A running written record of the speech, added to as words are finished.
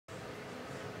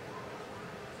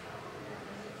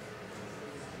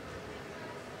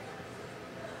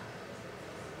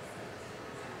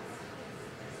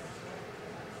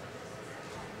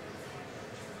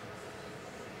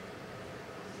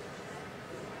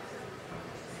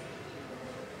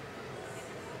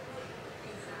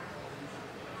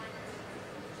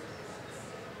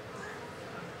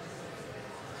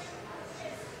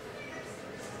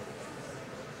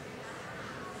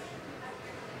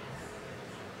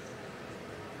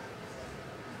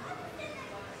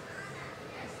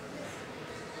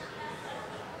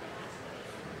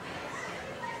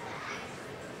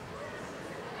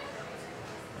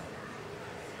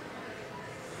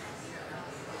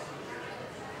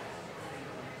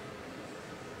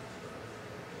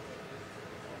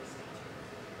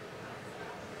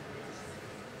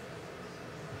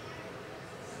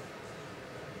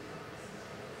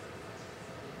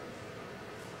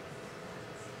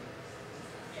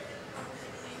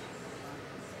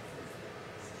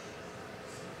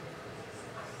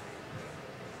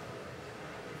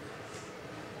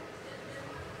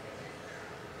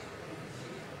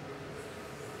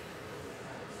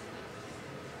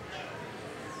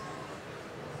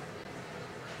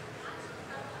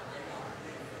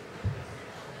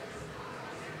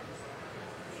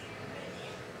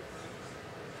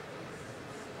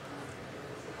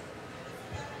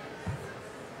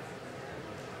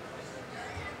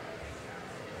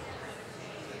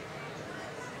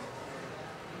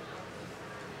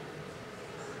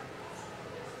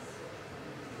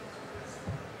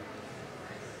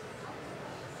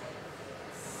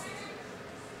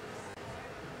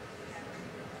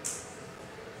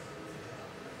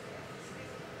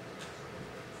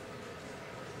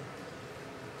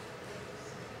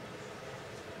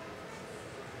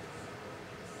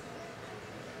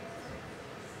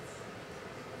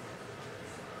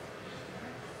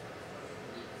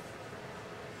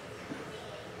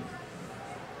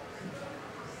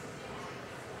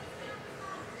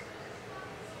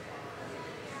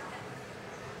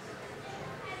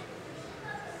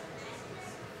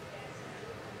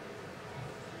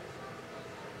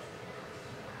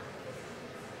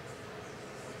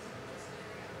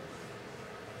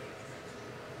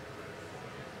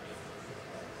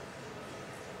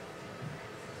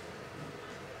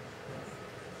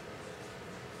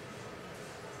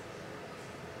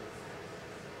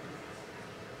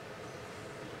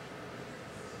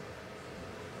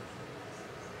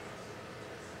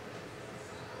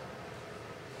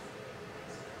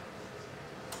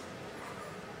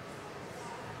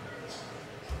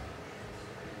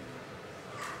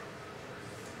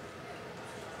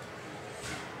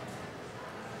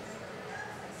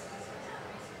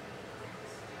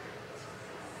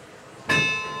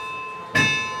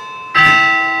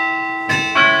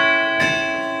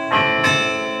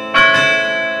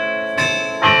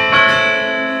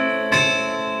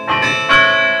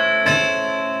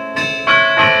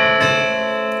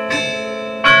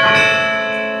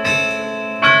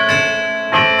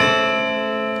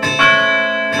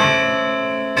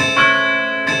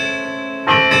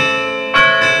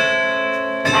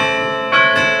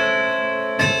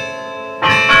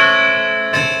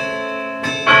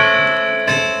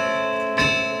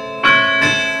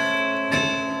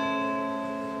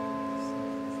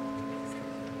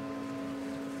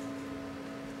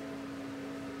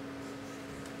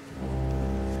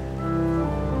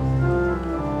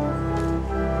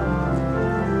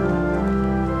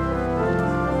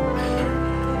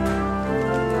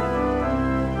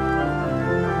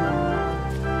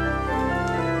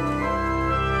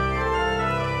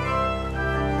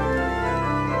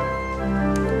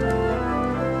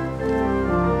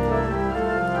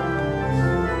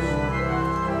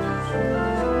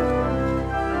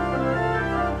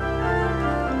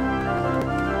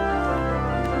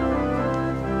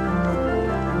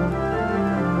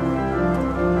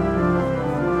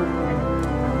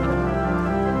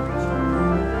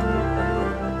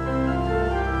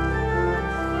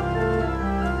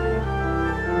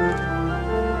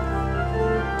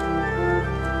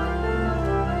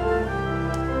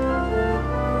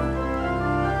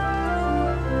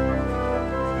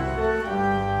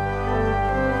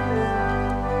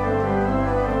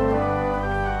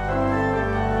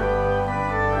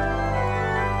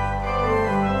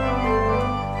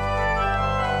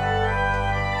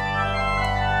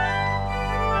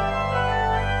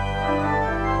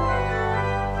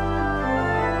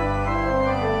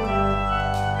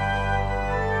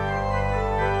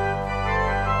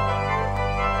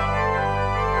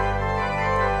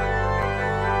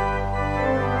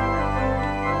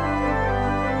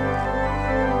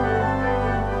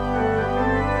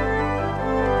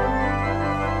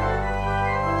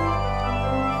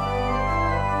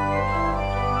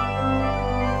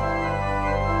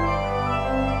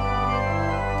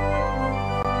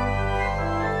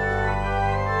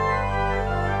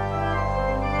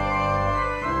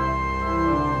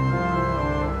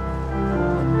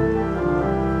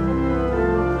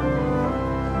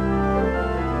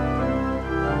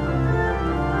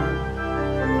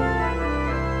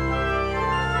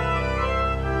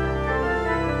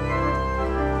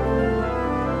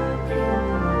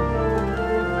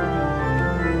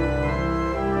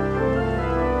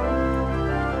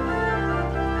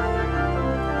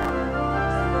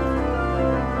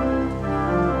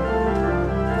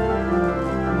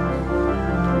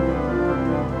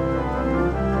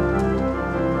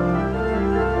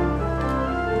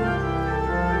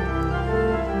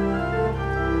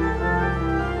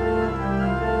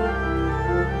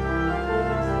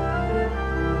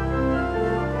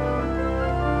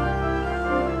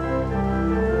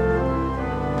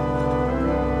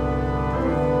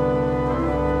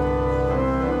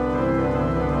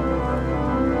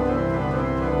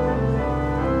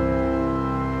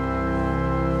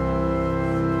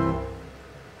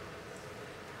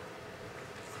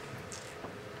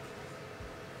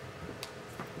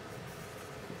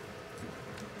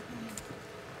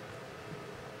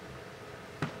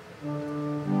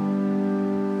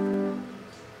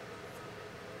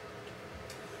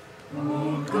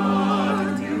O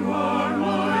God, you are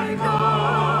my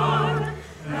God,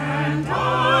 and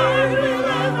I will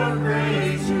ever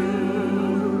praise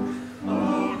you.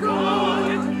 O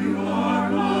God, you are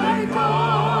my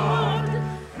God,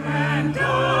 and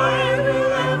I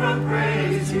will ever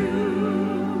praise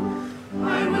you.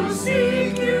 I will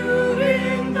seek you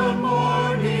in the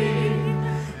morning,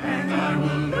 and I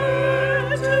will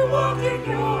learn to walk in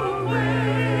your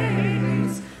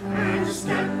ways, and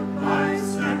step by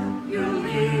step you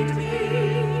lead me,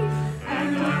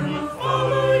 and I will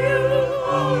follow you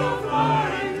all of my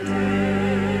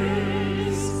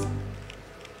days.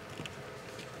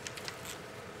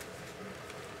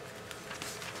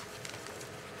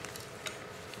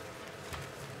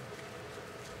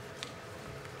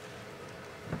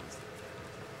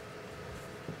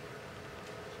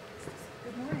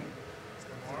 Good morning.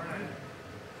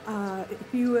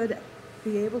 If you would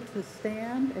be able to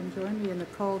stand and join me in the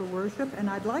call to worship, and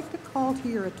I'd like to call to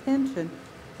your attention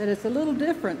that it's a little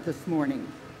different this morning.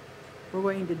 We're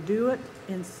going to do it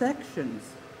in sections.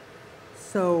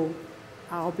 So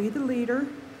I'll be the leader.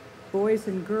 Boys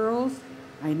and girls,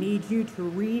 I need you to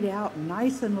read out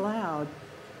nice and loud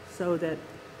so that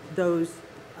those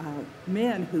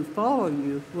men who follow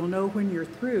you will know when you're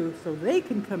through, so they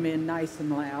can come in nice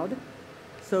and loud,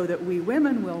 so that we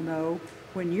women will know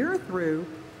when you're through,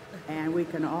 and we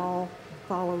can all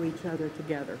follow each other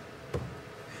together.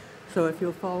 So if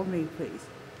you'll follow me, please.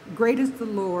 Great is the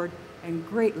Lord, and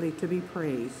greatly to be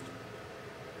praised.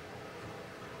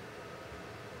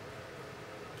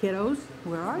 Kiddos,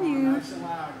 where are you? Nice and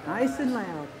loud. Nice and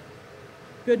loud.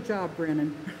 Good job,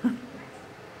 Brennan.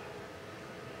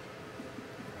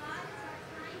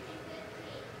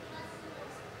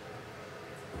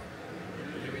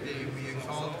 Every day we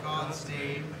exalt God's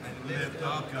name and lift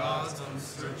up God's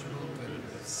unsearchable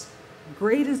goodness.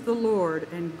 Great is the Lord,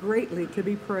 and greatly to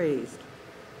be praised.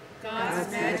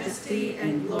 God's majesty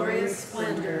and glorious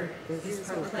splendor is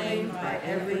proclaimed by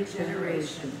every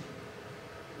generation.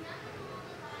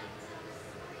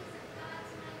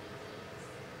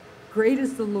 Great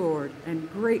is the Lord, and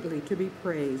greatly to be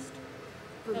praised.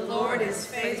 The Lord is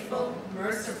faithful,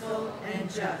 merciful,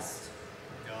 and just.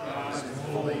 God is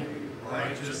holy,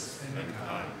 righteous, and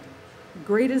kind.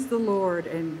 Great is the Lord,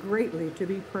 and greatly to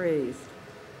be praised.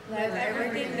 Let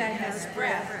everything that has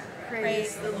breath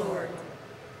praise the Lord.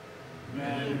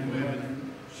 Men and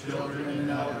women, children and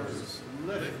elders,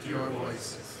 lift your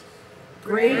voices.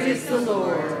 Great is the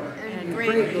Lord, and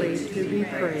greatly to be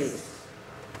praised.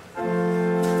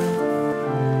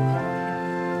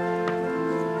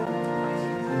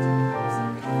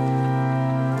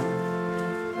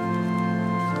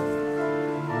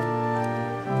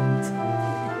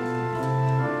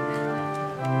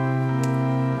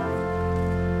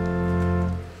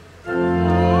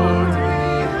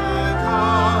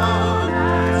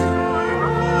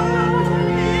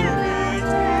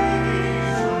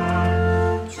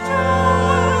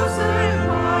 Chosen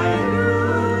by you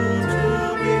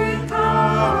to be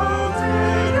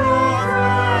counted your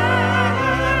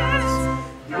friends.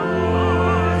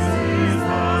 Yours is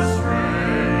the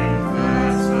strength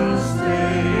that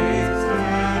sustains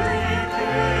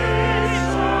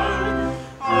dedication.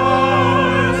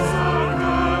 Ours a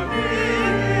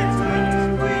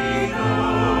commitment we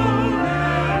know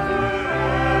never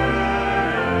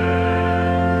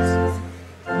ends.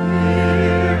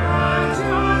 Here at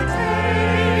your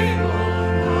table,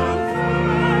 a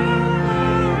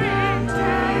firmer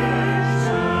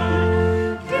intention.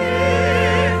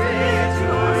 Give it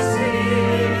your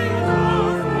seal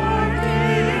of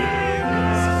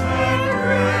forgiveness and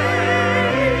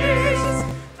grace.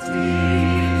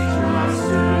 Teach us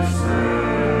to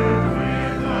serve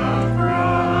with a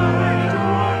pride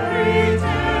of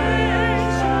redemption.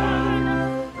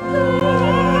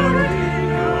 Lord, in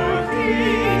your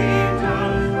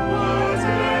kingdom,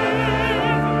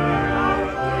 whatever our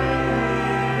place.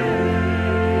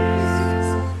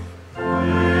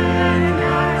 When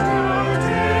at your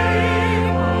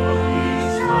table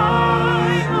each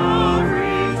time of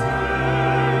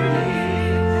returning,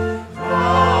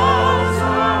 vows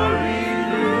are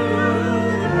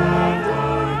renewed and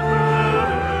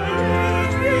our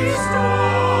courage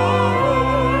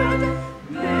restored.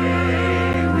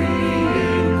 May we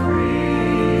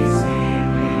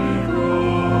increasingly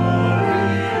glory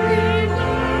in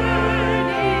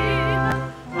learning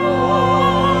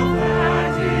all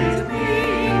that it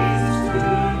means to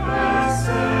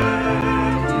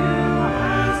accept you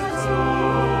as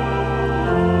Lord.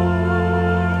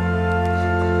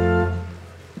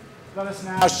 Let us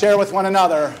now share with one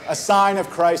another a sign of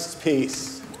Christ's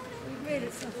peace.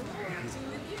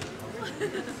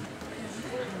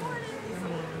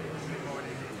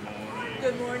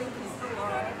 Good morning, peace of the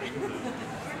Lord.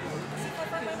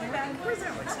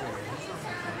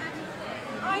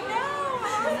 I know.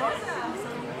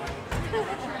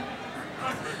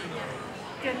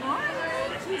 Good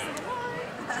morning, peace of the Lord.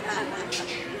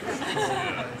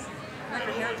 Like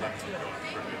her haircut too.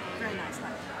 Very nice,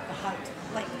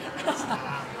 like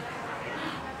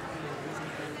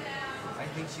I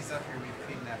think she's up here. We've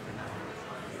kidnapped her now.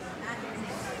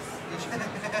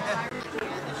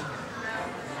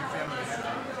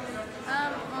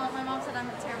 Well, my mom said I'm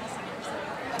a terrible singer, so.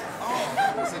 Oh,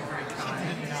 that wasn't very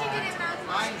kind. She did it not.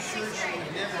 I'm sure she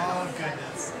would never. Oh,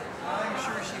 goodness. I'm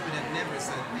sure she would have never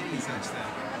said any such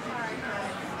thing.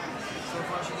 So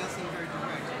far, she does seem very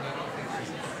direct, but I don't think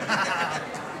there's.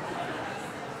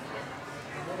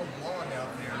 The little blonde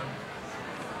out there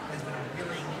has been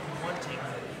really wanting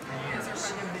for years.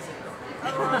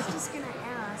 Oh, I was just going to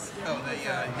ask. Oh, the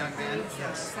young man?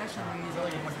 Yes. Session where he's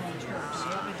really in church. So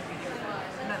what would you be doing?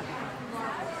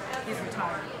 He's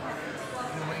retired.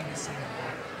 You're waiting to see him.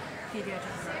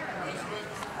 Pediatrics.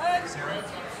 Sarah?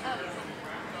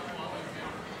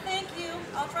 Thank you.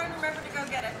 I'll try and remember to go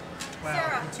get it. Wow,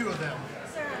 Sarah. the two of them.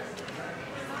 Sarah.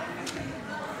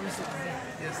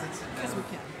 Yes, that's it. Because we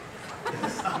can.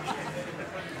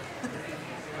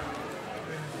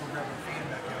 We'll grab a fan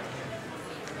back out here.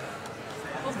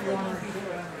 Hopefully it won't be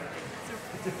there.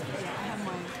 Yeah, I have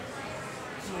my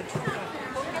truck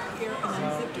up here and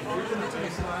then zipped it open to the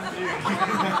side.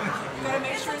 Gotta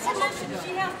make sure it's close enough.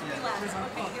 She has to be last.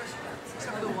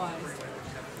 Otherwise.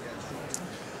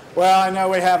 Well, I know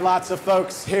we have lots of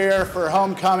folks here for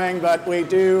homecoming, but we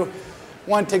do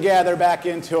want to gather back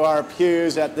into our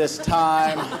pews at this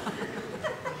time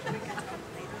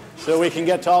so we can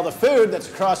get to all the food that's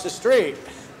across the street.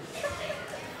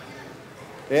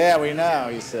 Yeah, we know,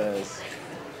 he says.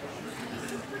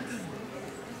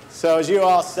 So as you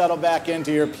all settle back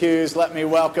into your pews, let me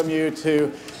welcome you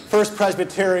to First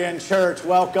Presbyterian Church.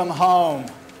 Welcome home.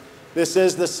 This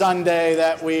is the Sunday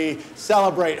that we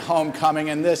celebrate homecoming,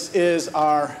 and this is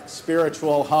our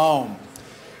spiritual home.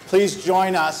 Please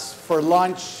join us for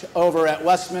lunch over at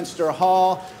Westminster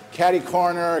Hall, catty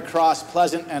corner across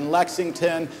Pleasant and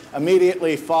Lexington,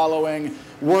 immediately following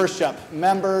worship.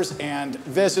 Members and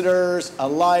visitors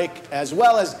alike, as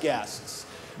well as guests.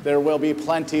 There will be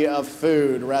plenty of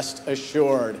food, rest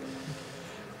assured.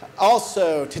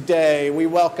 Also today, we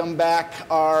welcome back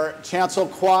our chancel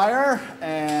choir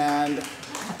and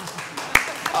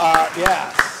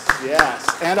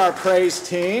and our praise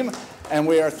team. And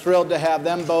we are thrilled to have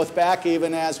them both back,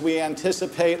 even as we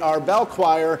anticipate our bell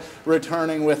choir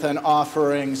returning with an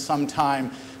offering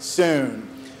sometime soon.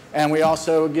 And we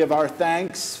also give our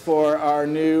thanks for our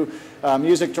new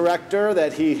music director,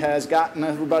 that he has gotten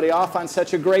everybody off on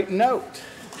such a great note.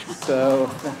 So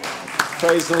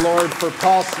praise the Lord for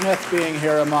Paul Smith being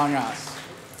here among us.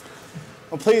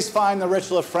 Well, please find the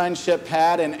Ritual of Friendship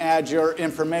pad and add your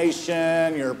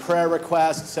information, your prayer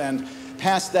requests, and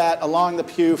pass that along the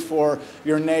pew for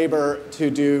your neighbor to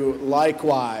do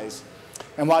likewise.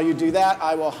 And while you do that,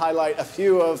 I will highlight a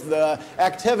few of the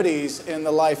activities in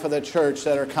the life of the church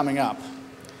that are coming up.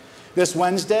 This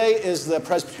Wednesday is the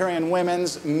Presbyterian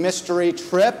Women's Mystery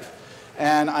Trip,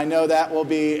 and I know that will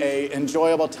be an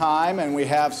enjoyable time, and we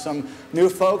have some new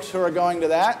folks who are going to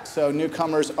that, so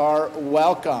newcomers are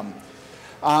welcome.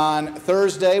 On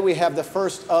Thursday, we have the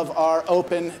first of our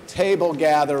open table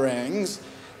gatherings.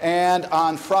 And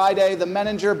on Friday, the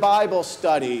Menninger Bible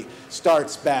Study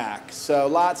starts back. So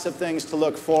lots of things to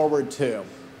look forward to.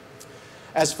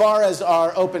 As far as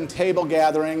our open table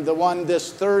gathering, the one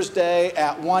this Thursday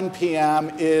at 1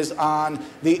 p.m. is on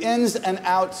the ins and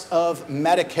outs of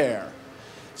Medicare.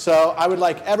 So I would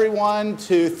like everyone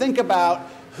to think about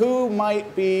who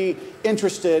might be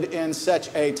interested in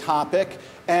such a topic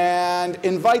and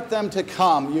invite them to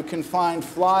come. You can find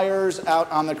flyers out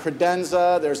on the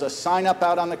credenza. There's a sign up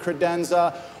out on the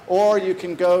credenza, or you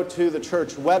can go to the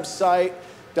church website,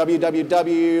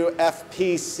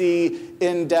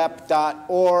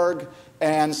 www.fpcindep.org,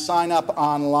 and sign up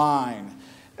online.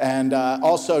 And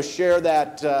also share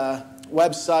that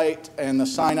website and the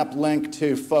sign up link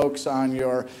to folks on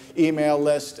your email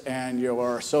list and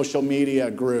your social media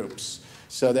groups,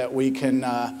 so that we can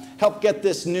help get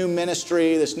this new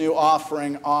ministry, this new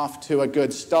offering off to a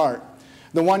good start.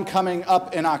 The one coming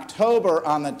up in October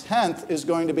on the 10th is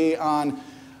going to be on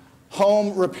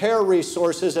home repair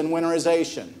resources and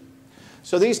winterization.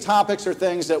 So these topics are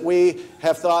things that we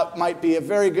have thought might be a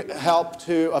very good help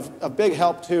to, a big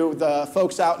help to the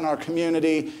folks out in our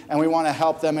community, and we want to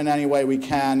help them in any way we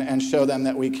can and show them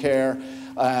that we care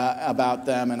about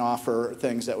them and offer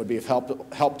things that would be of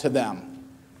help to them.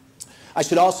 I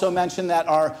should also mention that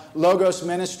our Logos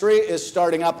ministry is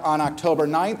starting up on October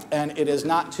 9th, and it is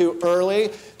not too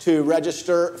early to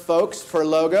register folks for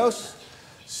Logos.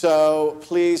 So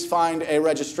please find a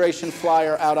registration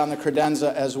flyer out on the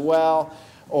credenza as well,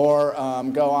 or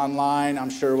go online. I'm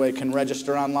sure we can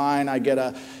register online. I get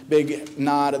a big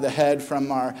nod of the head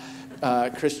from our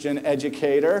Christian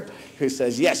educator who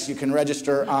says, yes, you can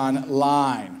register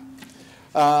online.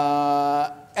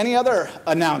 Any other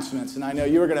announcements? And I know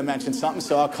you were going to mention something,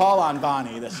 so I'll call on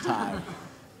Bonnie this time.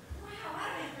 Wow,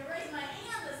 I didn't have to raise my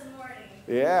hand this morning.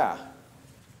 Yeah.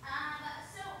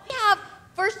 So we have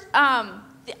first.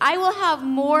 I will have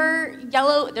more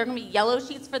yellow. There are going to be yellow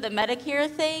sheets for the Medicare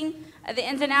thing. The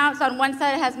ins and outs. On one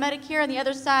side it has Medicare, on the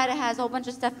other side it has a whole bunch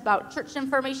of stuff about church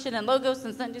information and Logos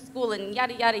and Sunday school and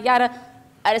yada yada yada.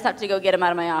 I just have to go get them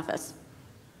out of my office,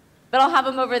 but I'll have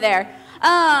them over there.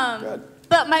 Good.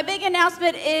 But my big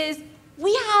announcement is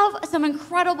we have some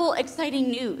incredible,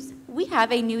 exciting news. We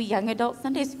have a new young adult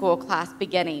Sunday school class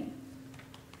beginning.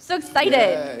 So excited.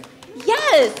 Yay.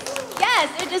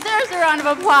 Yes, it deserves a round of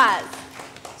applause.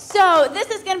 So this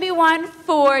is going to be one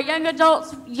for young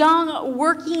adults, young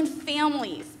working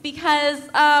families, because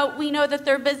we know that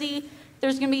they're busy.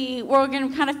 We're going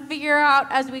to kind of figure out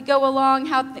as we go along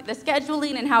how the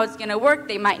scheduling and how it's going to work.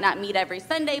 They might not meet every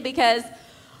Sunday because,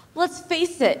 let's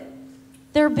face it,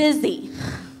 they're busy.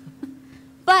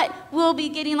 But we'll be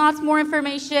getting lots more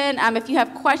information. If you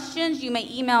have questions, you may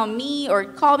email me or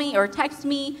call me or text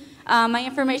me. My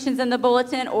information's in the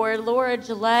bulletin, or Laura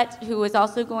Gillette, who is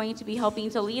also going to be helping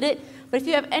to lead it. But if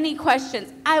you have any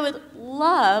questions, I would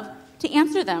love to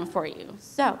answer them for you.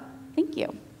 So, thank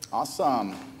you.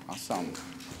 Awesome.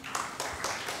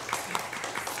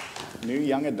 New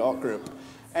young adult group.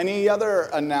 Any other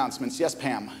announcements? Yes,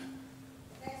 Pam.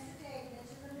 Pastor Dave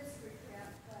mentioned the mystery trip,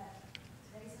 but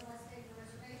today's the last day for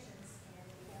reservations, and if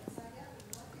you haven't signed up,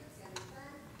 if you want to, it's going to be fun.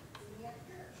 See you at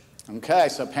church. Okay,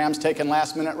 so Pam's taking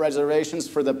last-minute reservations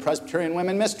for the Presbyterian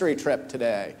Women Mystery Trip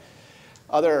today.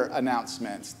 Other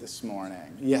announcements this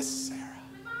morning? Yes, Sarah.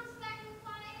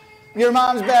 Your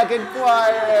mom's back in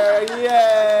choir.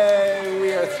 Yay!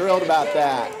 We are thrilled about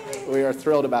that.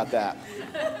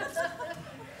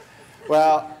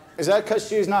 Well, is that because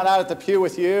she's not out at the pew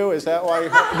with you? Is that why?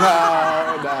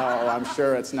 No, I'm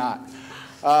sure it's not.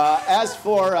 As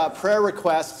for prayer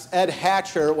requests, Ed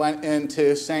Hatcher went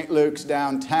into St. Luke's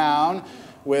downtown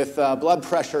with blood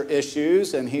pressure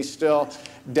issues, and he's still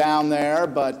down there,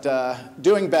 but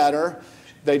doing better.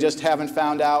 They just haven't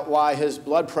found out why his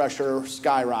blood pressure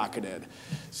skyrocketed.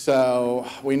 So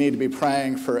we need to be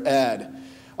praying for Ed.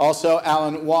 Also,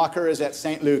 Alan Walker is at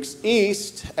St. Luke's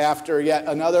East after yet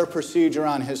another procedure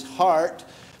on his heart.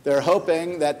 They're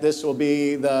hoping that this will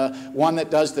be the one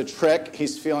that does the trick.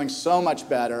 He's feeling so much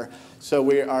better, so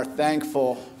we are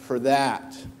thankful for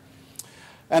that.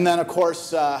 And then, of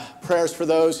course, prayers for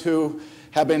those who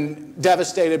have been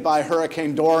devastated by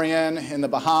Hurricane Dorian in the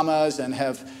Bahamas and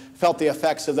have felt the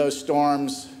effects of those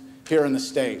storms here in the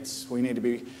States. We need to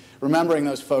be remembering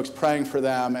those folks, praying for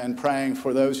them, and praying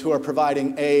for those who are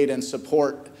providing aid and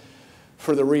support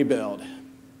for the rebuild.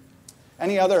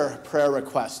 Any other prayer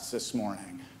requests this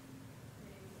morning?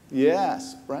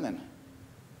 Yes, Brennan.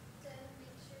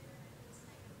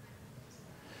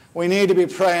 We need to be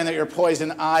praying that your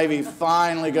poison ivy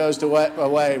finally goes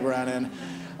away, Brennan.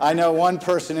 I know one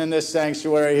person in this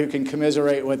sanctuary who can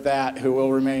commiserate with that, who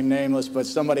will remain nameless, but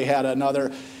somebody had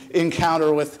another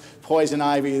encounter with poison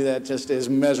ivy that just is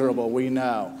miserable, we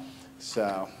know.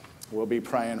 So we'll be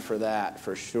praying for that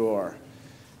for sure.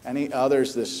 Any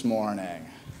others this morning?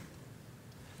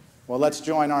 Well, let's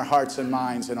join our hearts and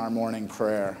minds in our morning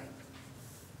prayer.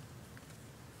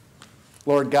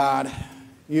 Lord God,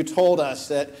 you told us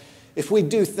that if we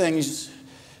do things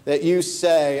that you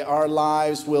say, our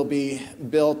lives will be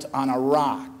built on a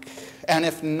rock. And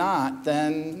if not,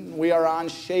 then we are on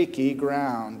shaky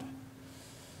ground.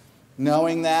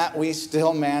 Knowing that, we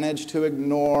still manage to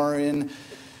ignore in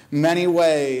many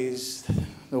ways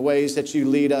the ways that you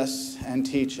lead us and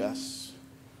teach us.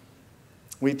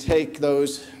 We take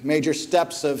those major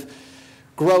steps of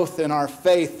growth in our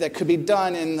faith that could be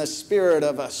done in the spirit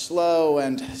of a slow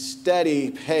and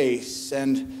steady pace,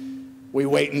 and we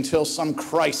wait until some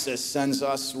crisis sends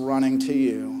us running to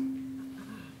you.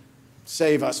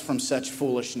 Save us from such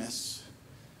foolishness.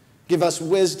 Give us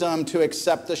wisdom to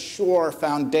accept the sure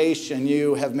foundation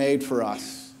you have made for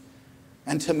us,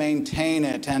 and to maintain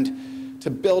it and to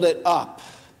build it up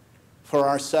for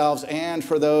ourselves and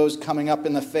for those coming up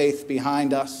in the faith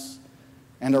behind us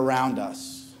and around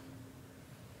us.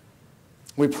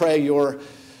 We pray your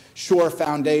sure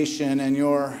foundation and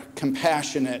your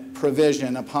compassionate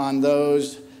provision upon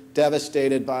those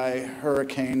devastated by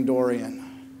Hurricane Dorian.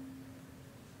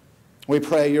 We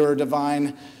pray your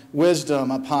divine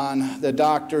wisdom upon the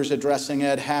doctors addressing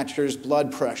Ed Hatcher's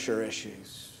blood pressure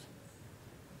issues.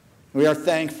 We are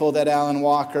thankful that Alan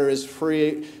Walker is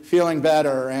feeling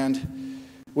better, and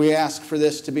we ask for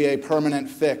this to be a permanent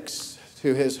fix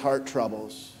to his heart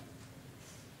troubles.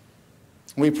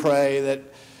 We pray that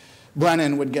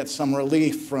Brennan would get some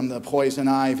relief from the poison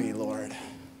ivy, Lord.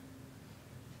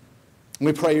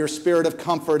 We pray your spirit of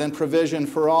comfort and provision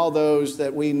for all those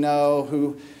that we know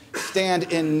who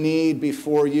stand in need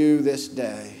before you this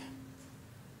day.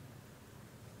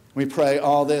 We pray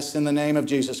all this in the name of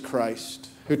Jesus Christ,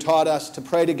 who taught us to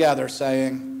pray together,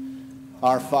 saying,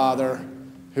 Our Father,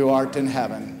 who art in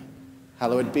heaven,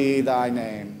 hallowed be thy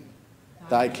name.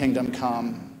 Thy kingdom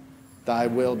come, thy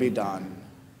will be done,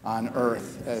 on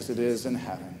earth as it is in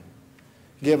heaven.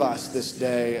 Give us this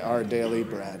day our daily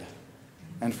bread,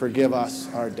 and forgive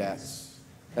us our debts,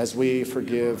 as we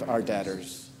forgive our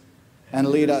debtors. And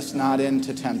lead us not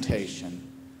into temptation,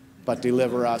 but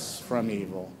deliver us from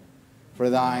evil. For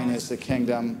thine is the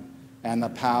kingdom, and the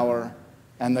power,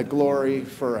 and the glory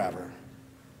forever.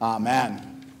 Amen.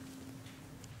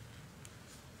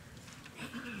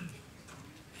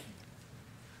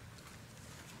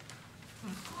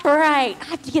 All right, I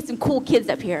have to get some cool kids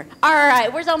up here. All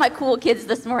right, where's all my cool kids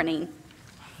this morning?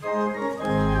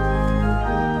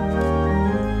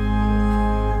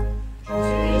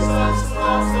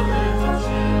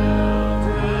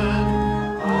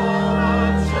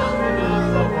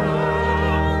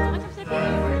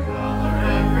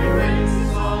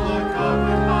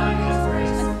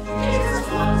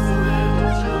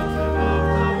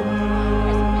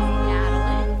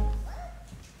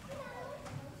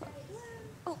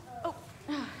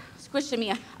 Squished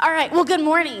me. All right, well, good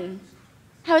morning.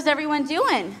 How's everyone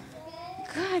doing?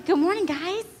 Good. Good morning,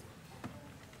 guys.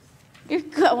 You're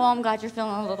good. Well, I'm glad you're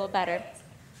feeling a little better.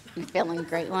 You're feeling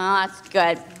great. Well, that's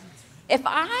good. If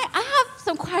I have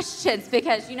some questions,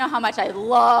 because you know how much I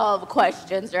love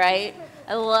questions, right?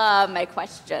 I love my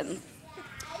questions.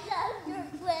 I love your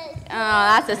quiz. Oh,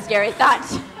 that's a scary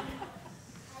thought.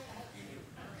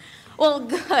 Well,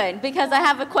 good, because I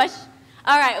have a question.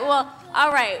 All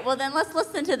right, well, then let's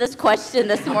listen to this question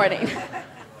this morning.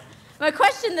 My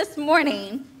question this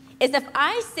morning is, if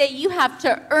I say you have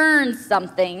to earn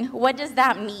something, what does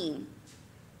that mean?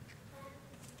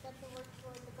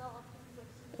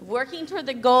 Working toward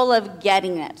the goal of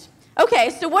getting it.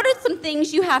 Okay, so what are some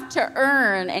things you have to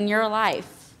earn in your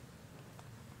life?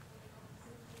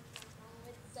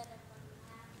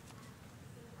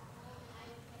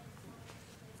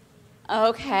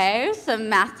 Okay, some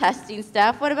math testing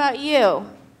stuff. What about you?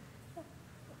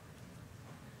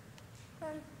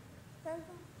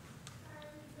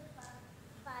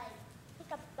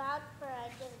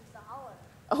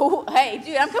 Oh, hey,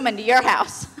 dude, I'm coming to your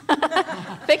house.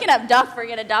 Picking up duff for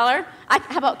get $1.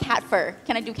 How about cat fur?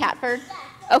 Can I do cat fur?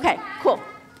 Okay, cool.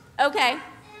 Okay.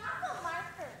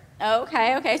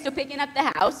 Okay, so picking up the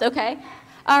house, okay.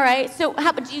 All right, so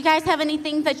do you guys have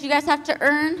anything that you guys have to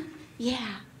earn?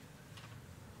 Yeah.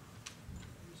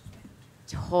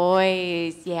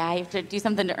 Toys, yeah, you have to do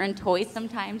something to earn toys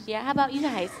sometimes. Yeah, how about you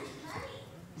guys?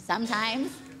 Sometimes.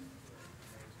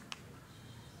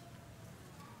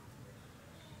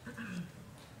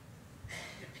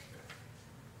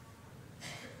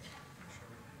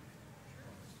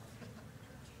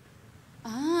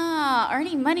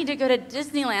 Earning money to go to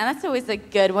Disneyland. That's always a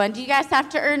good one. Do you guys have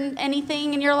to earn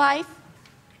anything in your life?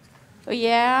 Oh,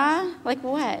 yeah? Like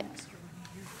what?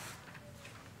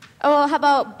 Oh, well, how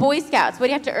about Boy Scouts? What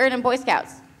do you have to earn in Boy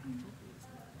Scouts?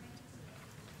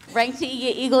 Rank to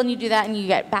Eagle, and you do that, and you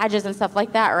get badges and stuff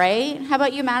like that, right? How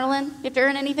about you, Madeline? You have to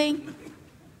earn anything?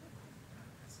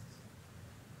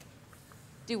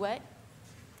 Do what?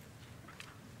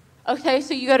 Okay,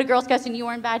 so you go to Girl Scouts and you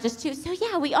earn badges too. So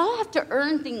yeah, we all have to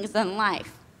earn things in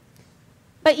life.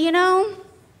 But you know,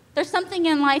 there's something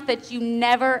in life that you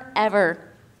never, ever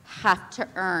have to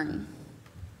earn.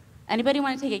 Anybody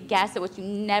want to take a guess at what you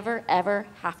never, ever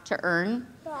have to earn?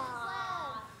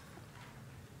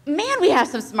 Man, we have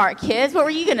some smart kids. What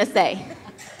were you going to say?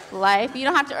 Life. You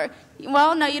don't have to earn.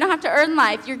 Well, no, you don't have to earn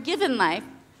life. You're given life.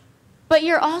 But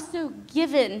you're also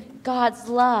given God's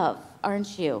love,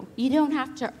 aren't you? You don't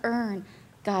have to earn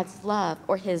God's love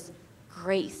or his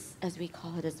grace, as we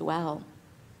call it as well.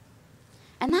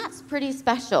 And that's pretty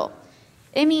special.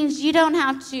 It means you don't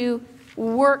have to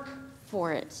work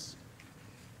for it.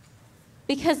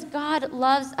 Because God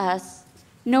loves us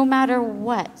no matter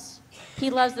what. He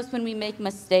loves us when we make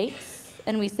mistakes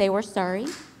and we say we're sorry,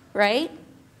 right?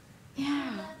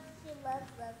 Yeah.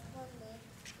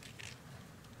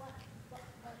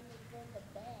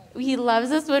 He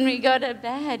loves us when we go to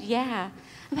bed, yeah.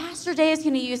 Pastor Day is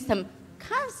going to use some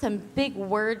big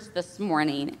words this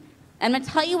morning. I'm going to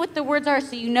tell you what the words are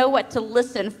so you know what to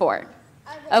listen for,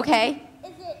 okay?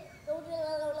 Is it?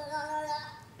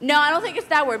 No, I don't think it's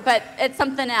that word, but it's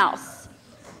something else.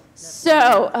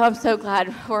 So, I'm so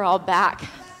glad we're all back.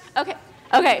 Okay,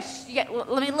 let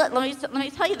me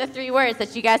tell you the 3 words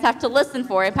that you guys have to listen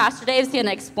for, and Pastor Dave's going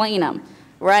to explain them,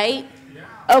 right?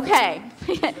 Yeah. Okay.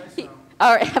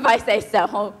 All right, if I say so.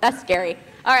 Oh, that's scary.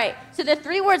 All right, so the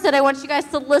 3 words that I want you guys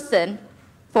to listen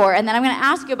for, and then I'm going to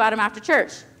ask you about them after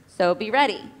church. So be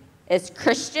ready. Is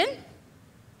Christian,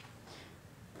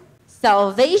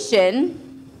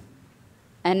 salvation,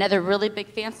 another really big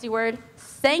fancy word,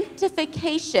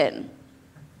 sanctification.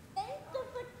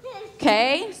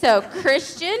 Okay, so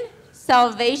Christian,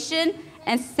 salvation,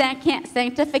 and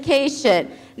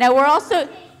sanctification. Now we're also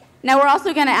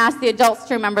going to ask the adults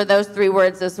to remember those 3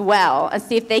 words as well and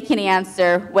see if they can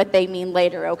answer what they mean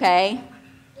later, okay?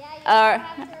 All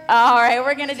right,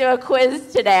 we're going to do a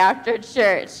quiz today after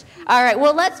church. All right,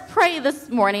 well, let's pray this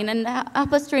morning and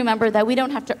help us to remember that we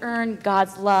don't have to earn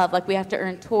God's love like we have to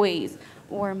earn toys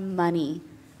or money.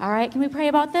 All right, can we pray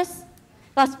about this?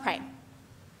 Let's pray.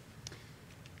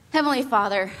 Heavenly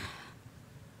Father,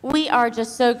 we are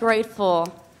just so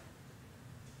grateful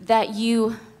that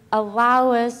you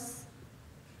allow us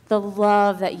the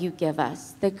love that you give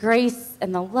us, the grace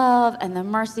and the love and the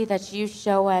mercy that you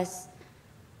show us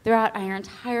throughout our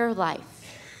entire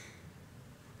life.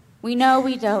 We know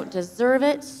we don't deserve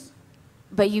it,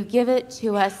 but you give it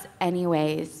to us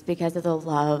anyways because of the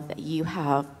love that you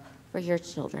have for your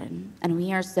children, and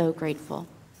we are so grateful.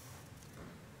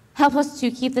 Help us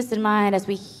to keep this in mind as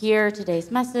we hear today's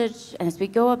message and as we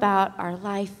go about our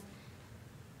life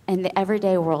in the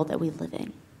everyday world that we live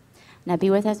in. Now be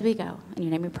with us as we go. In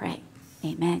your name we pray.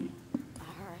 Amen.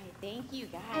 All right, thank you,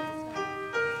 guys.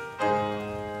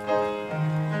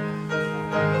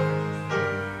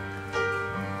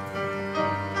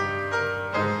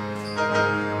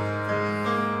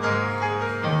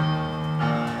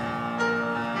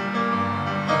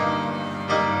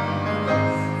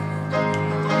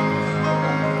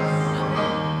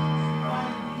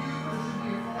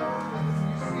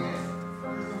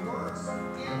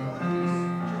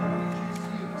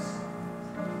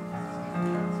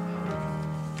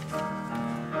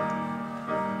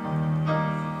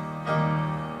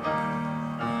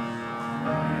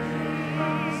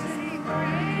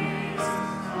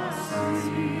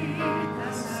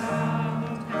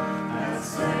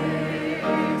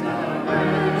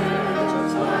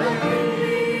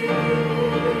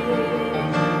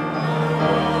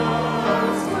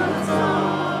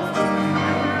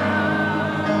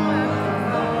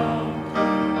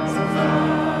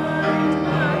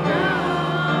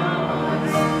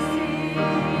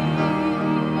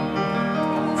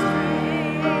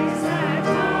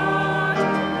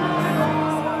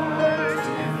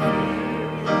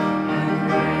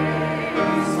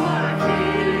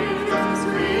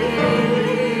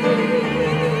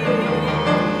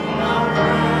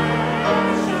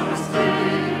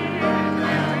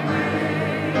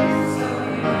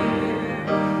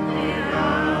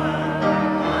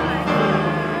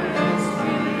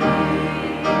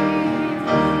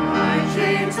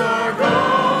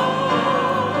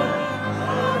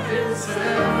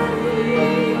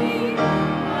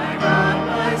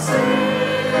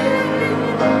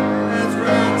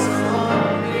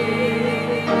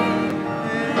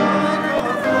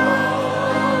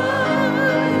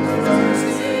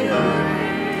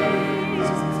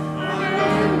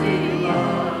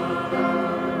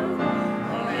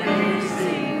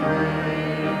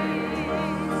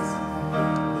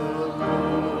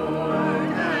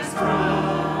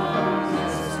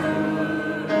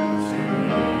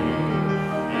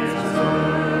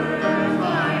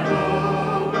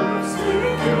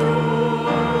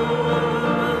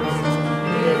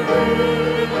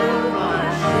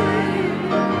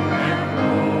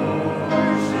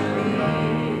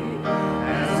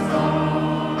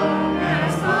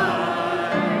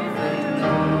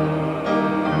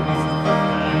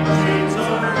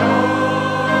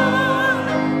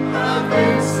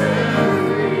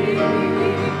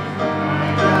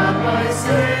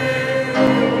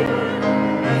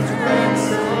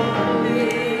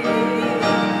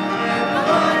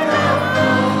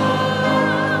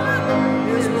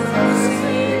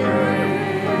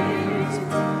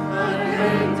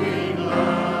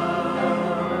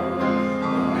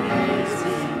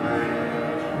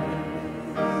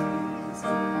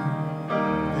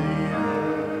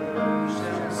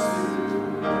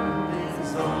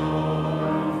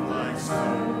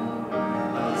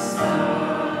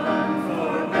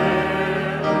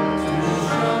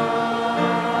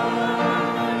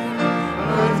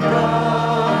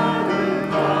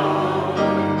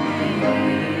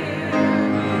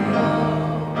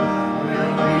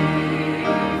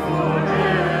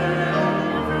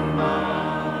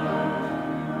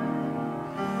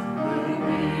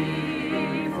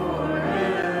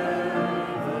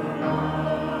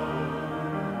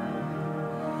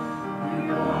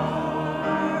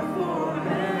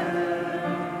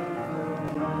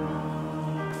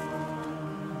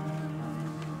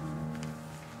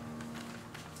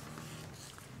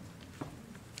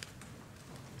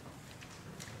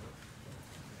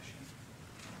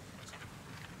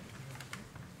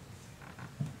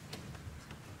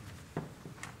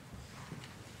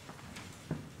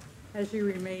 As you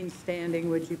remain standing,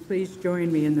 would you please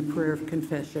join me in the prayer of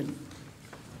confession?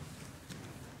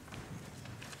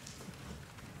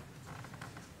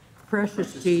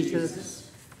 Precious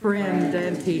Jesus, friend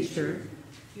and teacher,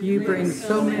 you bring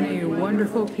so many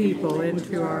wonderful people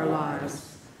into our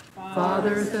lives.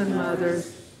 Fathers and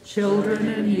mothers, children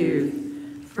and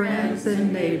youth, friends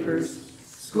and neighbors,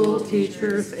 school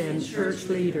teachers and church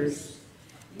leaders.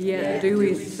 Yet do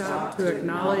we stop to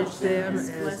acknowledge them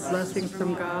as blessings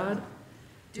from God?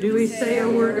 Do we say a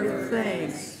word of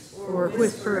thanks or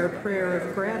whisper a prayer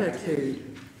of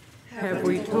gratitude? Have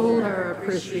we told our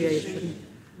appreciation,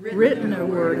 written a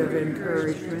word of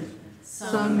encouragement,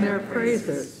 sung their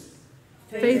praises?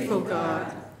 Faithful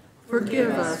God,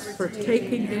 forgive us for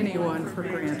taking anyone for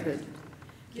granted.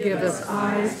 Give us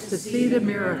eyes to see the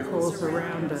miracles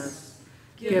around us.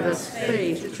 Give us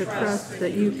faith to trust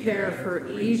that you care for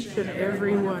each and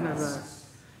every one of us.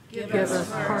 Give us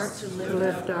hearts to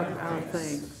lift up our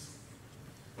thanks.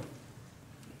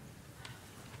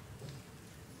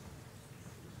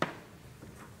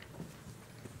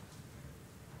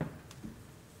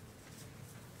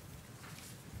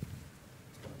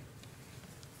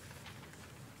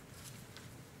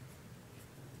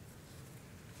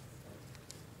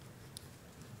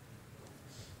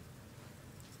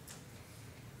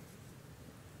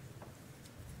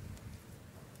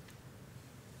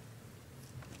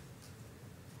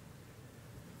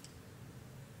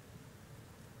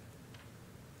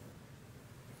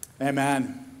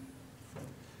 Amen.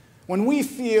 When we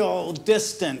feel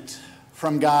distant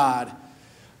from God,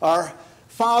 our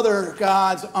Father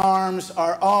God's arms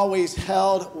are always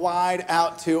held wide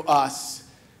out to us,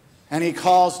 and he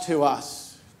calls to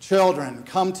us, "Children,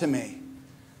 come to me."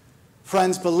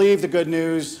 Friends, believe the good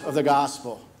news of the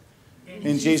gospel.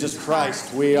 In Jesus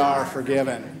Christ, we are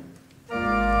forgiven.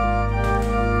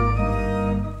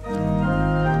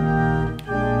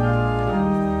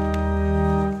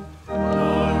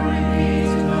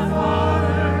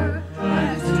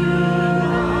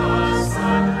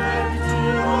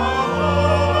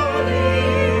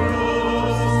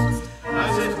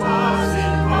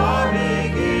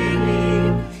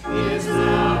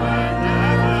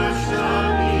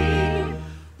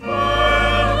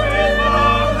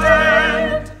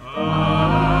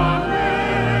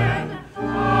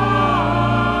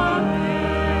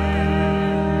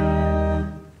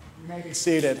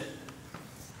 Seated.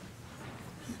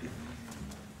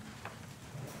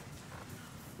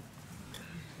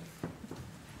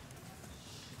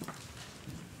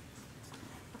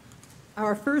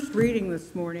 Our first reading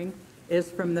this morning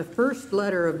is from the first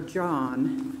letter of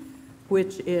John,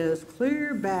 which is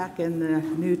clear back in the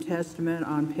New Testament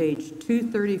on page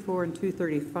 234 and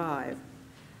 235.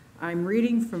 I'm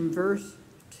reading from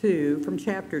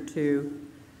chapter 2,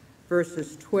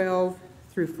 verses 12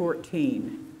 through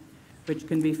 14. Which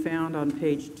can be found on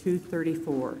page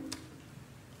 234.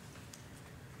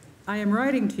 I am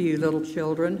writing to you, little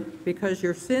children, because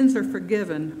your sins are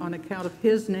forgiven on account of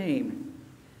his name.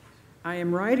 I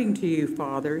am writing to you,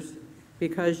 fathers,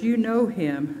 because you know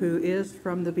him who is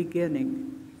from the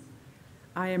beginning.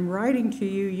 I am writing to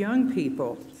you, young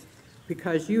people,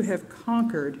 because you have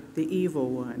conquered the evil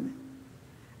one.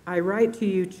 I write to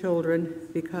you, children,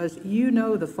 because you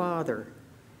know the Father.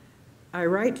 I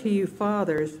write to you,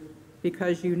 fathers,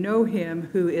 because you know him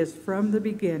who is from the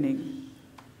beginning.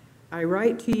 I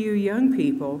write to you, young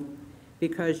people,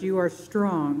 because you are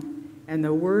strong, and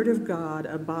the word of God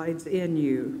abides in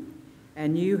you,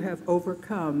 and you have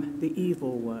overcome the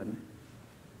evil one.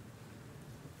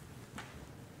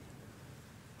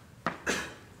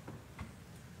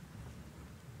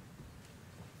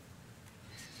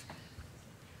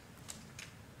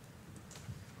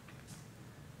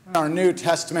 Our New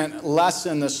Testament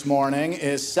lesson this morning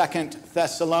is 2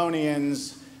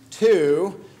 Thessalonians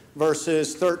 2,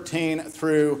 verses 13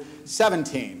 through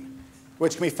 17,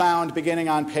 which can be found beginning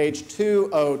on page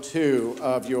 202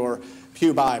 of your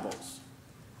pew Bibles.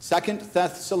 2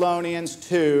 Thessalonians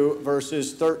 2,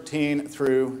 verses 13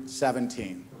 through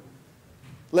 17.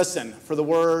 Listen for the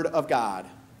word of God.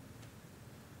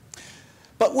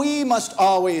 But we must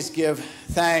always give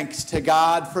thanks to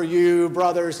God for you,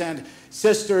 brothers and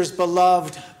sisters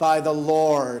beloved by the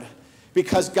Lord,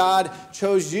 because God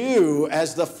chose you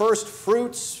as the first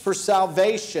fruits for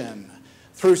salvation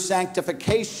through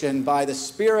sanctification by the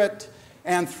Spirit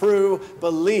and through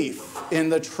belief in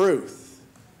the truth.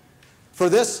 For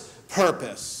this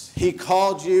purpose, he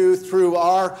called you through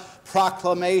our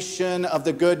proclamation of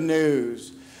the good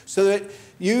news, so that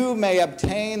you may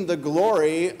obtain the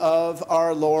glory of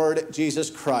our Lord Jesus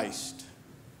Christ.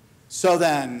 So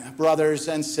then, brothers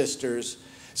and sisters,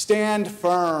 Stand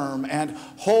firm and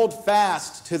hold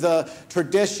fast to the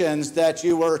traditions that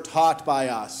you were taught by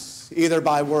us, either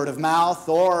by word of mouth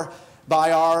or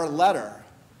by our letter.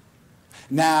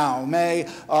 Now, may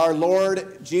our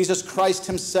Lord Jesus Christ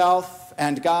himself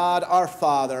and God our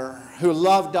Father, who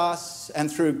loved us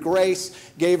and through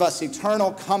grace gave us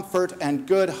eternal comfort and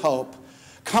good hope,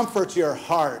 comfort your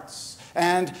hearts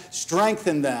and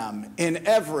strengthen them in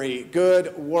every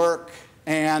good work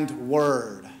and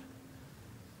word.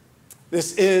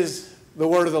 This is the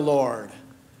word of the Lord.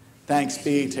 Thanks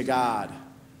be to God.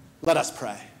 Let us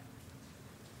pray.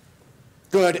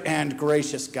 Good and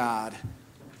gracious God,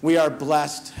 we are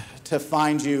blessed to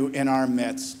find you in our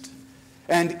midst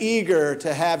and eager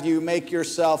to have you make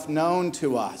yourself known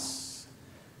to us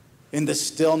in the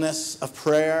stillness of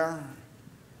prayer,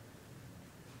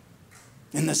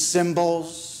 in the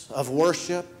symbols of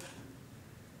worship,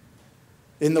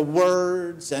 in the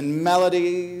words and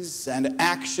melodies and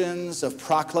actions of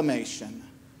proclamation.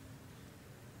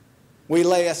 We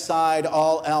lay aside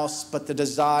all else but the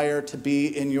desire to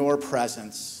be in your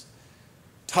presence,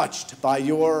 touched by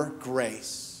your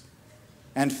grace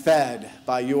and fed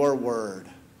by your word.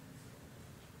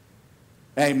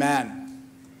 Amen.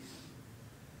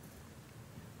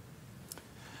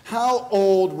 How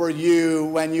old were you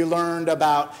when you learned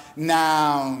about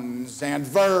nouns and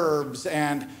verbs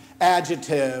and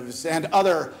adjectives and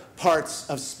other parts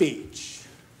of speech?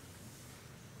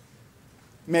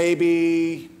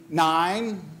 Maybe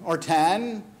 9 or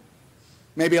 10,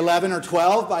 maybe 11 or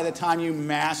 12 by the time you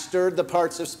mastered the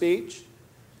parts of speech.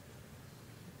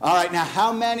 All right, now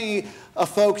how many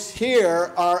folks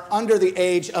here are under the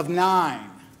age of 9?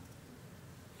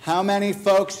 How many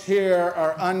folks here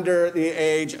are under the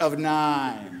age of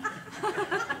 9?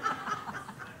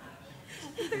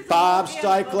 Bob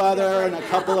Steichleather and a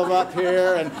couple of up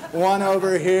here and one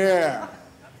over here.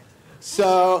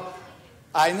 So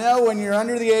I know when you're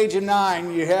under the age of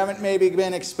 9, you haven't maybe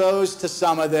been exposed to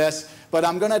some of this, but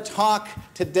I'm going to talk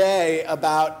today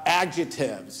about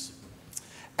adjectives.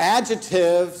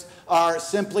 Adjectives are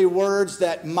simply words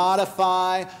that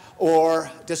modify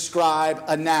or describe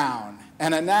a noun.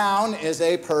 And a noun is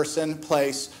a person,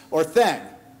 place, or thing.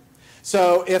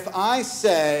 So if I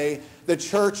say the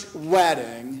church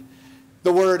wedding,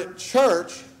 the word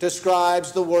church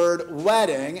describes the word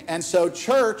wedding, and so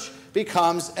church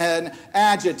becomes an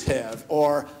adjective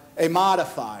or a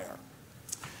modifier.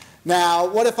 Now,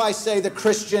 what if I say the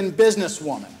Christian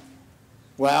businesswoman?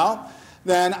 Well,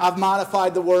 then I've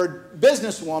modified the word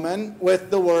businesswoman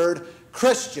with the word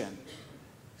Christian.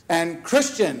 And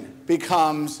Christian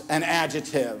becomes an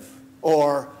adjective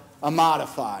or a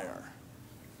modifier.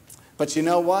 But you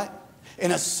know what?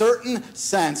 In a certain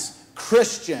sense,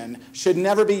 Christian should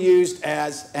never be used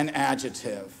as an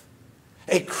adjective.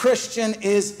 A Christian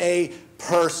is a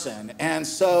person, and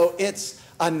so it's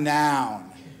a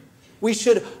noun. We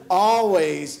should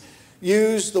always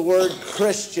use the word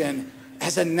Christian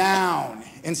as a noun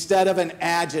instead of an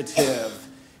adjective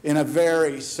in a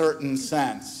very certain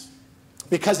sense.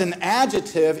 Because an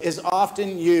adjective is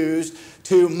often used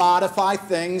to modify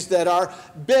things that are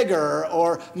bigger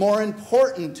or more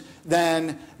important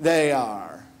than they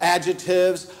are.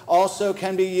 Adjectives also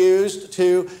can be used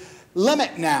to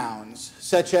limit nouns,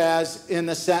 such as in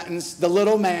the sentence, the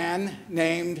little man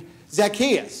named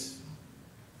Zacchaeus.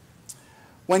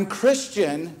 When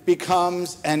Christian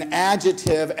becomes an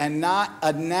adjective and not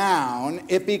a noun,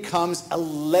 it becomes a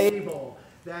label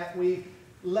that we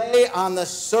lay on the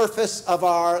surface of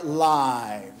our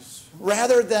lives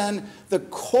rather than the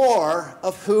core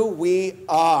of who we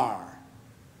are.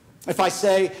 If I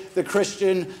say the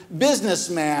Christian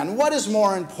businessman, what is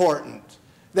more important?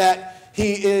 That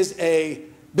he is a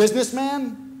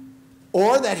businessman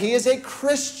or that he is a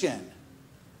Christian?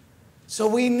 So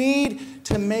we need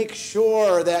to make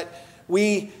sure that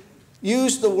we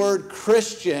use the word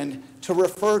Christian to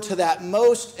refer to that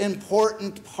most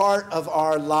important part of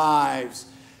our lives,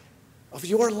 of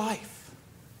your life.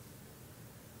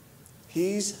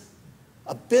 He's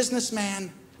a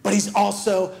businessman, but he's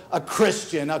also a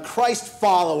Christian, a Christ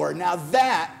follower. Now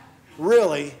that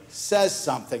really says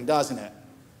something, doesn't it?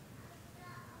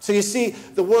 So you see,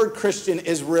 the word Christian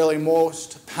is really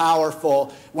most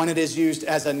powerful when it is used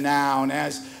as a noun,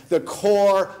 as the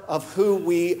core of who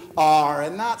we are,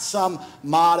 and not some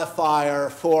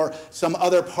modifier for some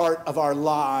other part of our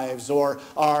lives or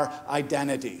our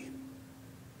identity.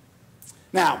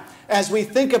 Now, as we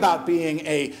think about being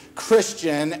a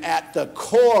Christian at the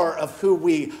core of who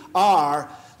we are,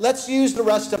 let's use the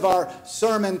rest of our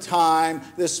sermon time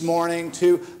this morning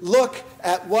to look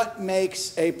at what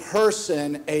makes a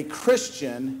person a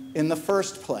Christian in the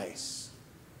first place.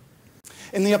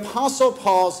 In the Apostle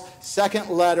Paul's second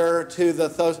letter to the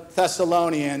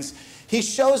Thessalonians, he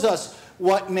shows us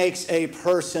what makes a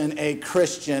person a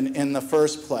Christian in the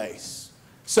first place.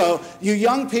 So you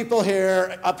young people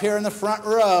here, up here in the front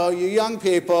row, you young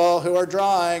people who are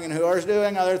drawing and who are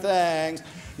doing other things,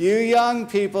 you young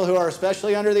people who are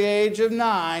especially under the age of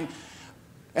 9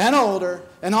 and older,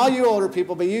 and all you older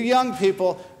people, but you young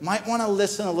people might want to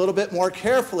listen a little bit more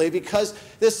carefully, because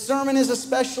this sermon is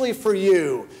especially for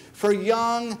you, for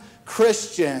young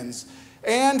Christians,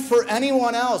 and for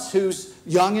anyone else who's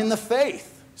young in the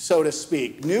faith, so to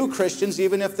speak. New Christians,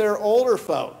 even if they're older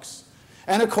folks.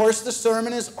 And of course, the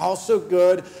sermon is also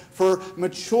good for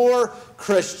mature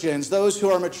Christians, those who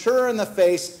are mature in the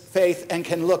faith and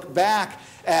can look back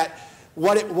at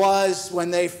what it was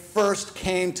when they first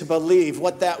came to believe,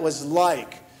 what that was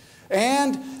like.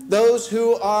 And those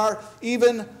who are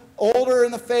even older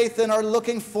in the faith and are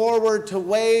looking forward to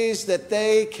ways that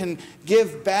they can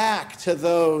give back to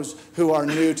those who are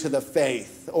new to the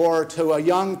faith, or to a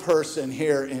young person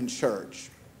here in church.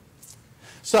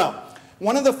 So,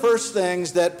 one of the first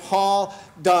things that Paul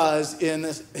does in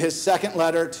his second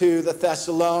letter to the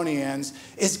Thessalonians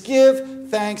is give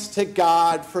thanks to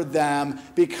God for them,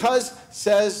 because,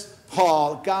 says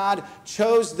Paul, God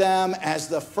chose them as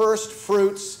the first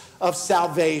fruits of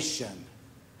salvation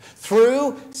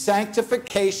through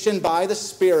sanctification by the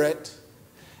Spirit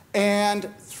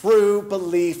and through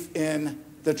belief in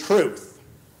the truth.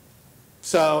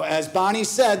 So, as Bonnie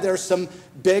said, there's some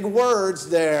big words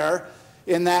there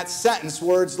in that sentence,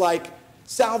 words like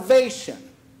salvation.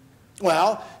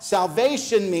 Well,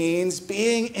 salvation means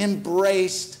being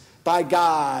embraced by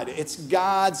God. It's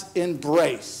God's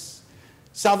embrace.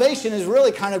 Salvation is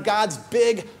really kind of God's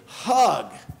big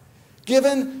hug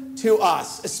given to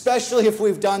us, especially if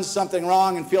we've done something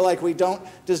wrong and feel like we don't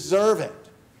deserve it.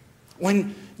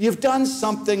 When you've done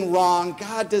something wrong,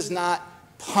 God does not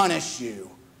punish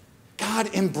you.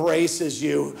 God embraces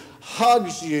you,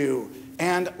 hugs you,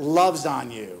 and loves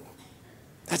on you.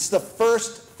 That's the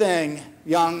first thing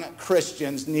young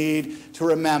Christians need to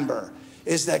remember,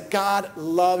 is that God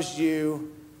loves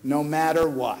you no matter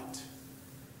what.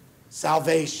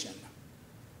 Salvation.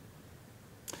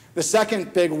 The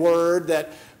second big word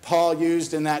that Paul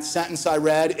used in that sentence I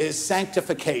read is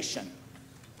sanctification.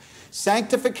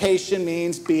 Sanctification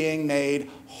means being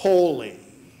made holy,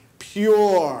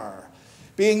 pure,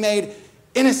 being made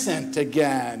innocent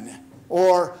again,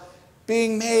 or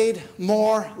being made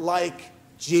more like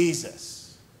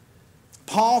Jesus.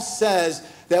 Paul says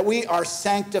that we are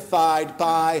sanctified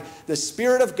by the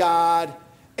Spirit of God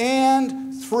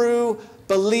and through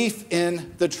belief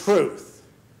in the truth.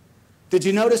 Did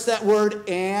you notice that word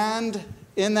 "and"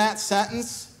 in that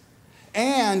sentence?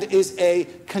 And is a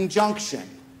conjunction.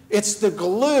 It's the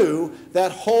glue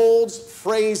that holds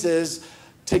phrases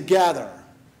together.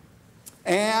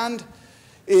 And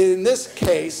in this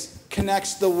case,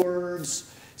 connects the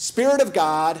words Spirit of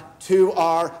God to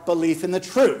our belief in the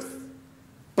truth,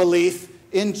 belief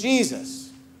in Jesus.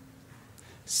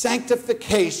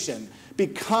 Sanctification,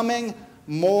 becoming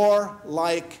more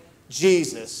like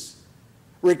Jesus,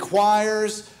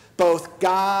 requires both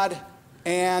God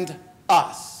and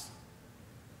us.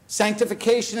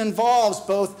 Sanctification involves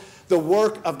both the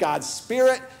work of God's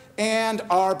Spirit and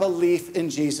our belief in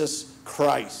Jesus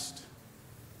Christ.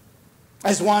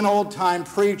 As one old-time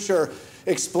preacher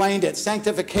explained it,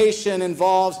 sanctification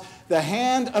involves the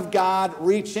hand of God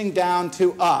reaching down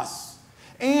to us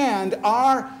and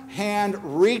our hand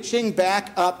reaching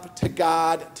back up to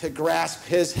God to grasp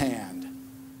His hand.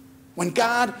 When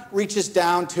God reaches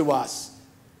down to us,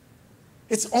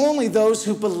 it's only those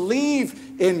who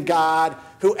believe in God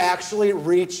who actually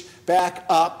reach back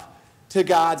up to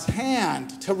God's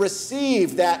hand to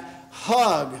receive that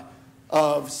hug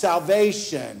of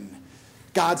salvation,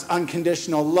 God's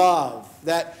unconditional love,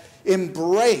 that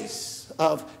embrace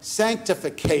of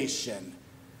sanctification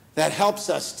that helps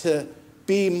us to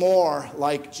be more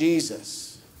like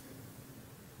Jesus.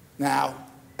 Now,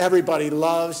 everybody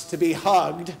loves to be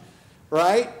hugged,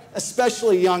 right?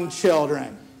 Especially young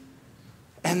children.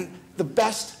 And the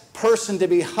best person to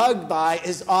be hugged by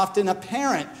is often a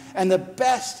parent. And the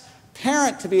best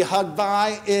parent to be hugged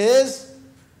by is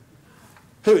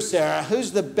who, Sarah?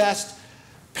 Who's the best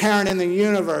parent in the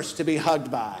universe to be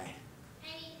hugged by?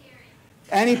 Any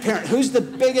parent. Any parent. Who's the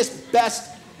biggest,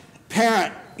 best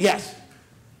parent? Yes.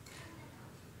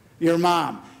 Your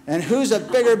mom. And who's a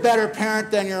bigger, better parent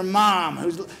than your mom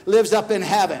who lives up in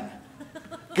heaven?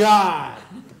 God.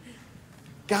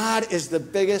 God is the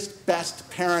biggest, best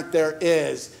parent there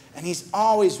is. And He's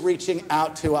always reaching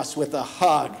out to us with a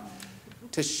hug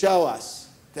to show us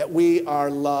that we are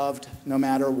loved no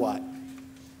matter what.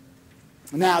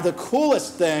 Now, the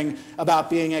coolest thing about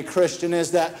being a Christian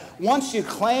is that once you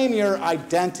claim your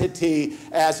identity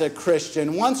as a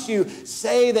Christian, once you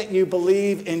say that you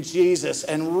believe in Jesus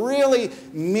and really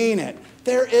mean it,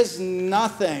 there is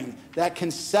nothing that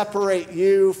can separate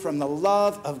you from the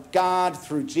love of God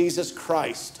through Jesus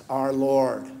Christ, our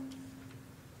Lord.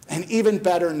 And even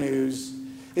better news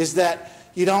is that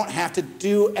you don't have to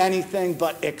do anything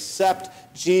but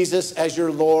accept Jesus as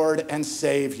your Lord and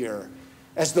Savior,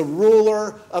 as the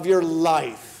ruler of your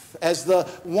life, as the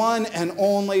one and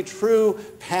only true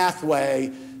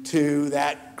pathway to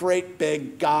that great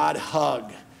big God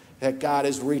hug that God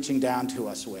is reaching down to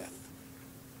us with.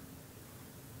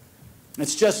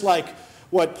 It's just like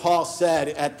what Paul said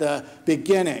at the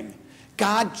beginning.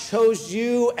 God chose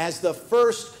you as the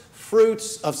first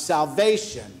fruits of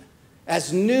salvation,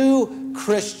 as new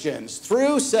Christians,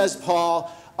 through, says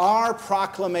Paul, our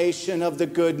proclamation of the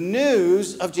good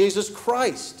news of Jesus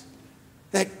Christ,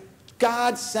 that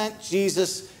God sent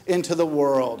Jesus into the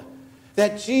world,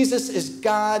 that Jesus is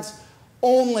God's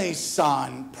only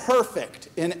Son, perfect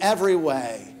in every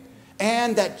way,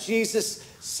 and that Jesus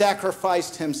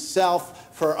sacrificed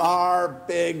himself for our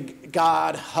big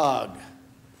God hug.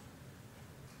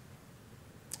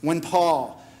 When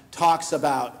Paul talks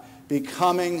about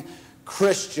becoming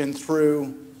Christian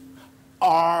through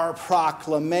our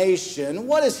proclamation,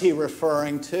 what is he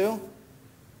referring to?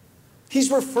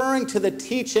 He's referring to the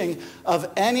teaching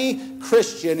of any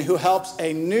Christian who helps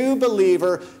a new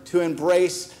believer to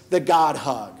embrace the God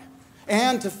hug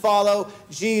and to follow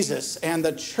Jesus and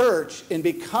the church in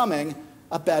becoming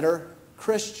a better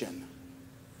Christian.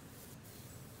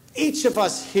 Each of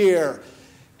us here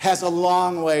has a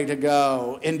long way to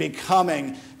go in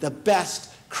becoming the best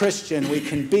Christian we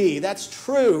can be. That's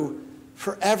true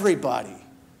for everybody.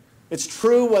 It's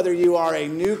true whether you are a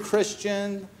new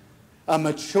Christian, a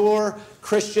mature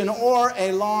Christian, or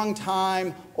a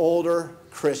long-time older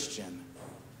Christian.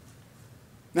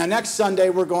 Now, next Sunday,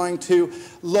 we're going to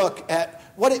look at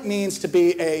what it means to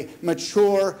be a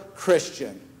mature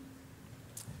Christian.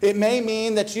 It may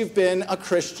mean that you've been a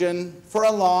Christian for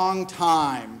a long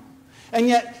time, and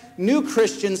yet new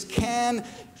Christians can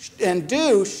and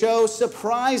do show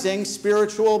surprising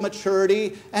spiritual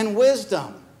maturity and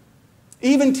wisdom.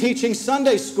 Even teaching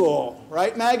Sunday school,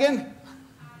 right, Megan?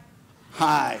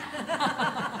 Hi.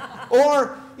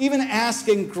 Or even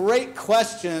asking great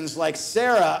questions like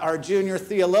Sarah, our junior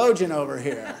theologian over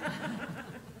here.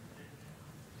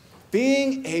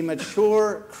 Being a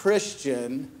mature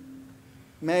Christian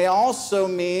may also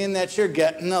mean that you're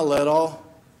getting a little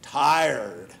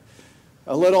tired,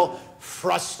 a little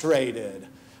frustrated,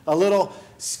 a little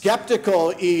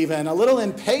skeptical even, a little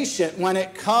impatient when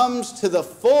it comes to the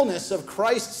fullness of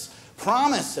Christ's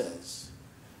promises.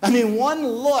 I mean, one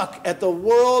look at the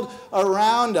world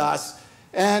around us,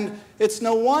 and it's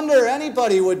no wonder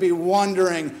anybody would be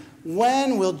wondering,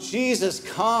 when will Jesus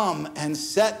come and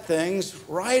set things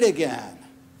right again?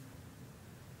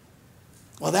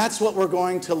 Well, that's what we're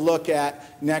going to look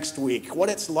at next week, what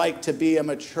it's like to be a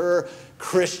mature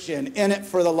Christian, in it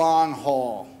for the long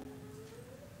haul.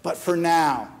 But for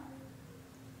now,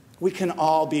 we can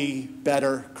all be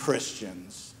better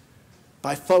Christians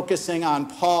by focusing on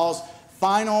Paul's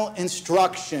final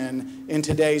instruction in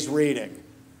today's reading.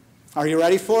 Are you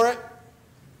ready for it?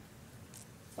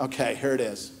 Okay, here it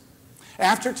is.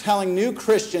 After telling new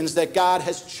Christians that God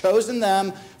has chosen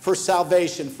them for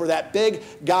salvation, for that big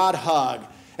God hug,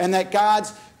 and that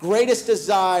God's greatest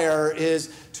desire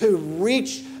is to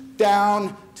reach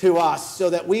down to us so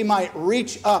that we might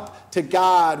reach up to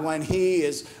God when he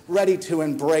is ready to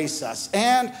embrace us,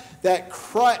 and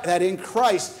that in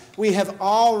Christ we have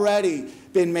already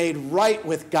been made right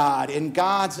with God in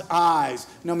God's eyes,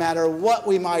 no matter what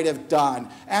we might have done.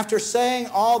 After saying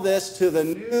all this to the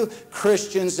new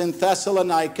Christians in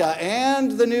Thessalonica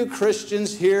and the new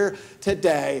Christians here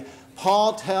today,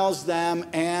 Paul tells them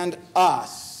and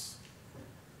us,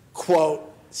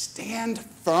 quote, "Stand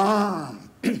firm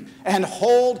and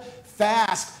hold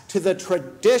fast to the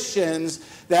traditions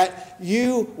that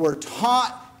you were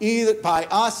taught either by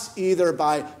us, either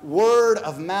by word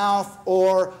of mouth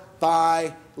or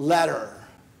by letter,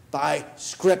 by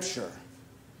scripture."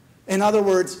 In other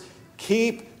words,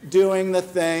 keep doing the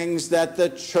things that the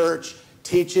church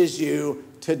teaches you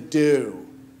to do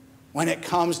when it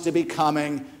comes to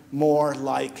becoming more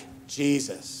like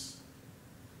Jesus.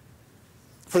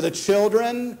 For the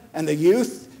children and the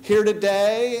youth here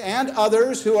today and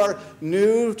others who are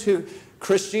new to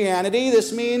Christianity,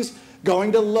 this means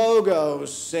going to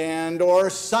Logos or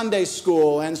Sunday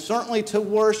school, and certainly to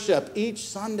worship each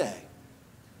Sunday.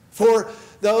 For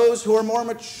those who are more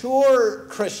mature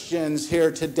Christians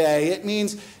here today, it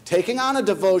means taking on a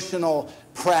devotional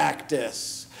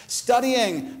practice,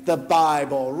 studying the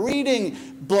Bible, reading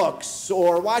books,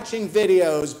 or watching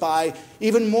videos by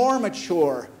even more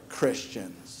mature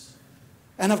Christians.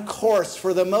 And of course,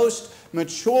 for the most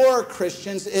mature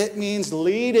Christians, it means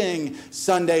leading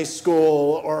Sunday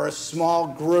school or a small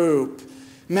group,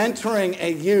 mentoring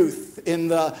a youth in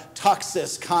the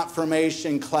Tuxus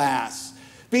confirmation class,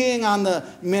 being on the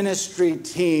ministry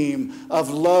team of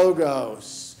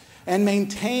Logos, and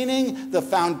maintaining the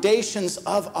foundations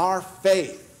of our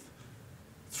faith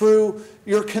through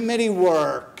your committee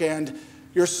work and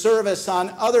your service on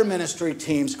other ministry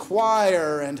teams,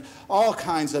 choir, and all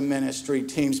kinds of ministry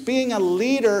teams, being a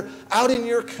leader out in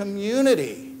your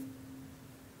community,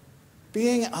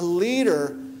 being a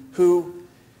leader who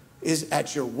is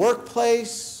at your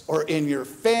workplace or in your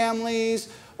families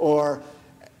or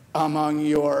among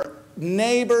your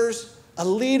neighbors, a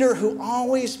leader who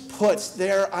always puts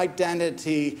their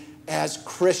identity as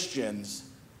Christians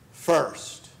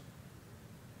first.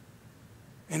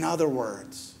 In other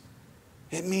words,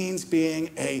 it means being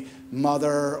a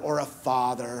mother or a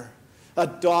father, a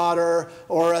daughter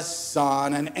or a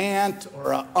son, an aunt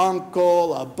or an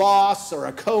uncle, a boss or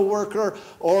a coworker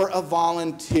or a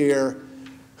volunteer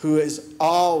who is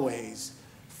always,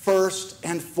 first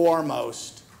and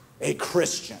foremost, a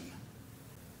Christian.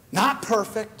 Not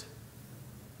perfect,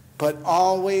 but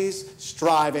always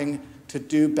striving to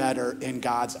do better in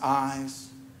God's eyes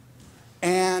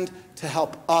and to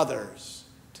help others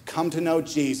to come to know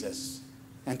Jesus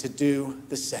and to do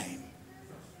the same.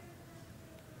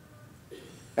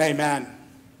 Amen.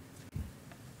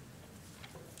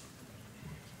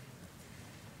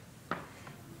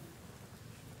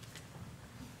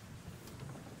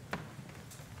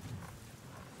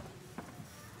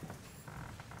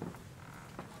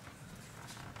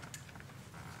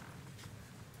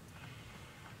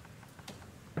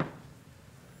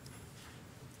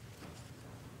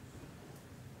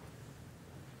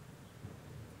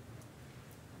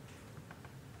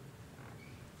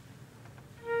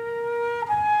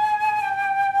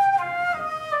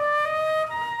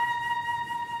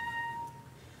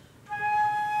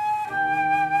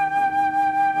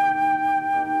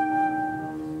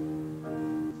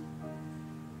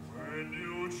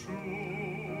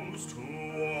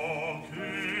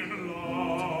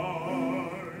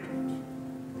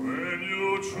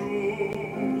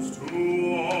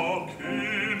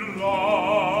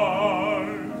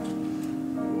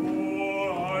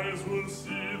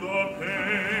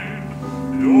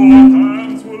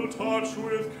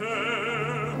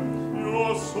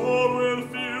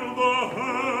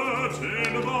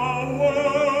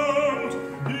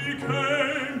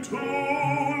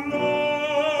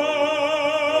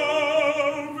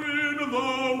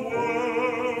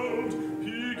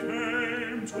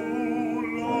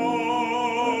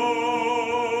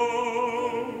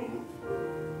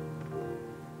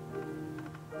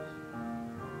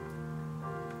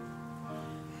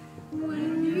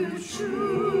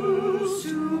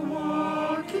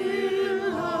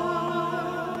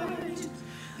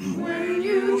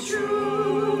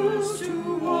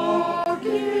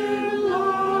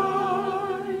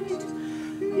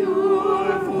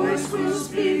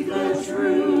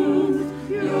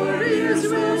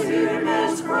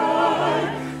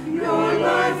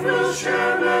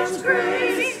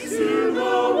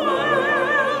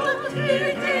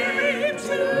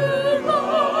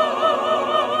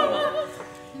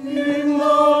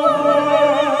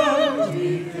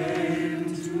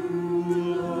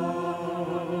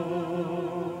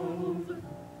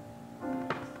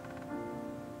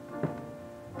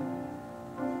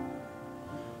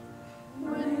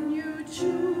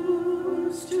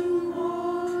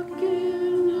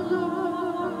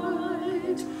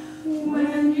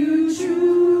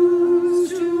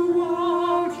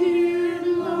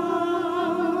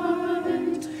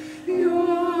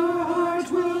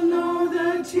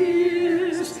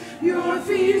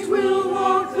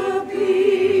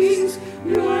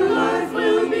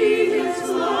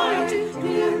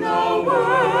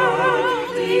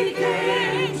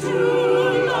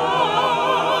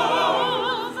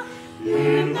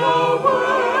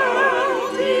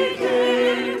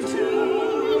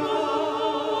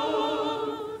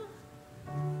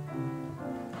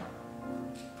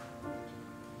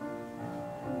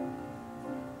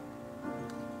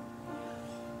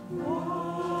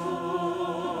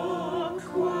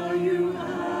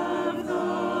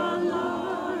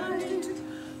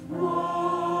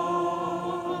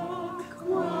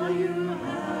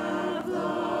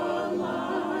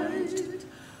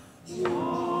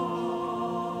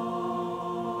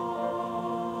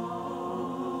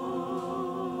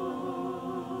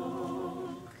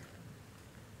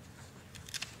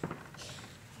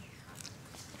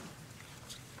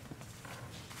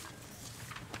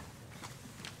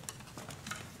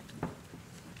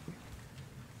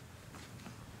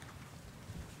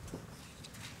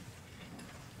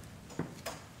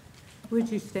 Would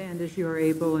you stand as you are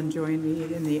able and join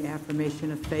me in the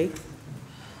affirmation of faith?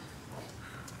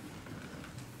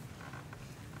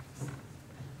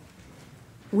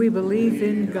 We believe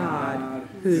in God,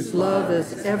 whose love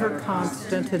is ever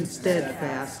constant and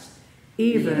steadfast,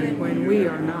 even when we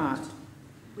are not.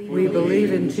 We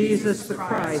believe in Jesus the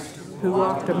Christ, who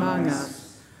walked among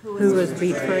us, who was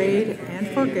betrayed and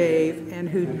forgave, and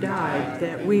who died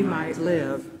that we might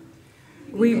live.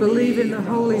 We believe in the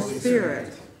Holy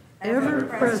Spirit, ever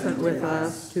present with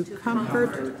us to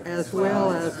comfort as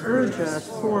well as urge us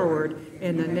forward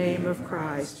in the name of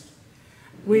Christ.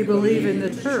 We believe in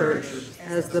the church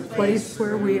as the place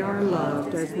where we are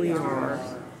loved as we are,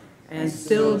 and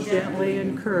still gently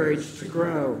encouraged to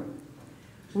grow.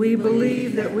 We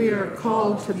believe that we are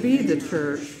called to be the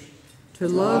church, to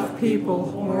love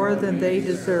people more than they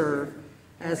deserve,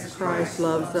 as Christ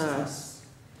loves us.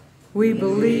 We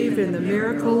believe in the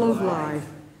miracle of life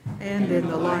and in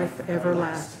the life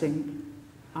everlasting.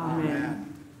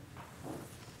 Amen.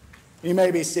 You may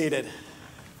be seated.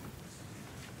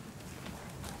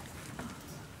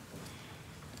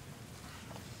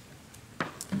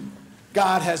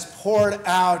 God has poured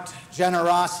out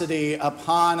generosity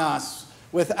upon us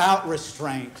without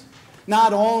restraint,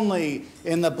 not only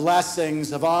in the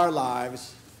blessings of our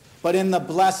lives, but in the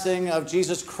blessing of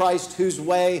Jesus Christ, whose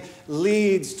way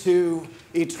leads to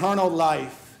eternal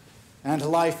life and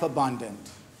life abundant.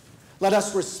 Let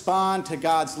us respond to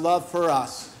God's love for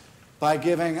us by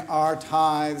giving our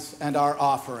tithes and our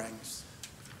offerings.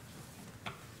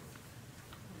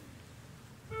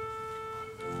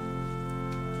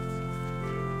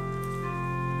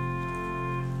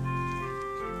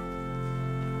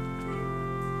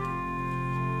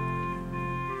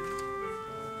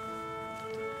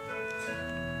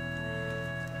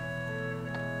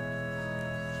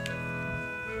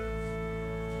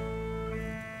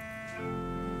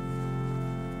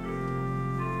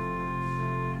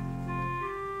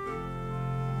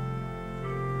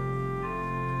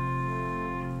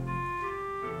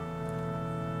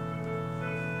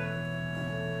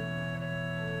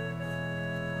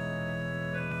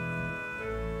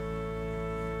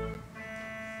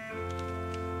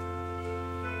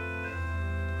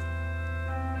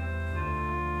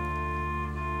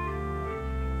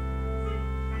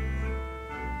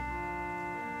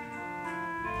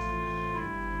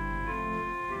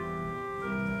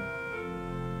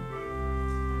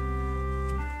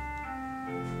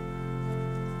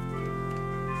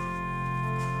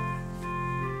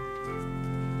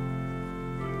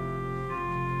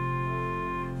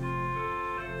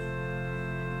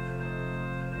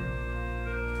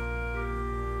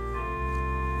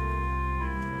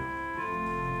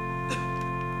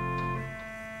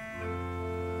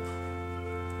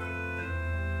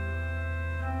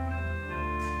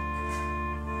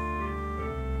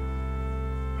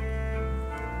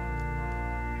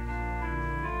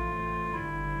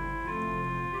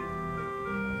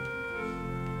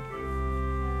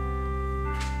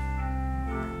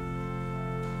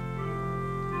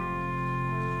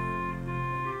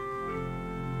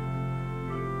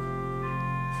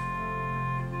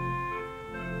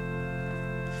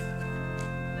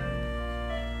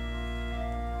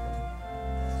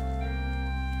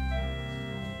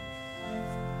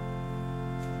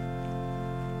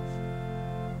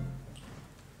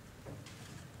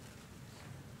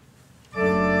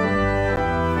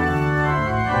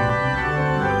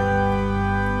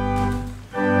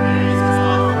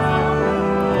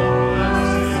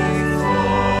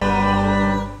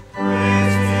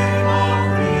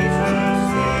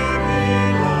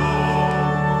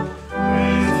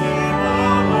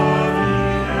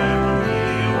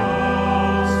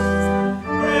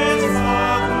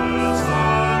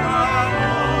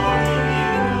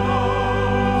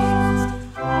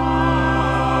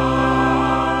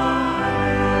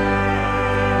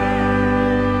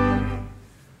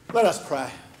 Let us pray.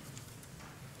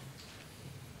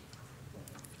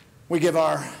 We give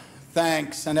our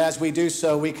thanks, and as we do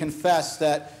so, we confess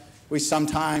that we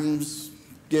sometimes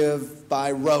give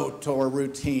by rote or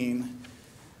routine.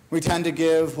 We tend to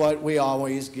give what we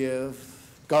always give,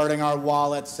 guarding our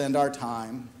wallets and our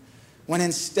time, when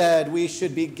instead we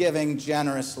should be giving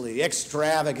generously,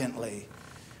 extravagantly.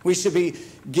 We should be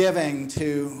giving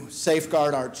to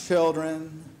safeguard our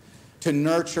children, to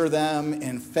nurture them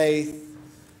in faith,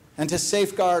 and to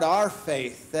safeguard our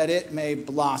faith that it may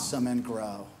blossom and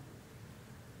grow.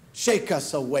 Shake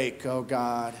us awake, O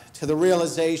God, to the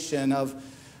realization of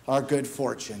our good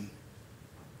fortune.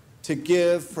 To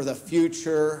give for the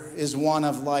future is one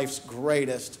of life's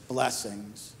greatest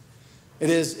blessings. It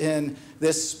is in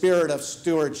this spirit of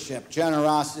stewardship,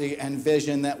 generosity, and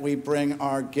vision that we bring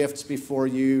our gifts before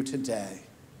you today.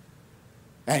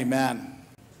 Amen.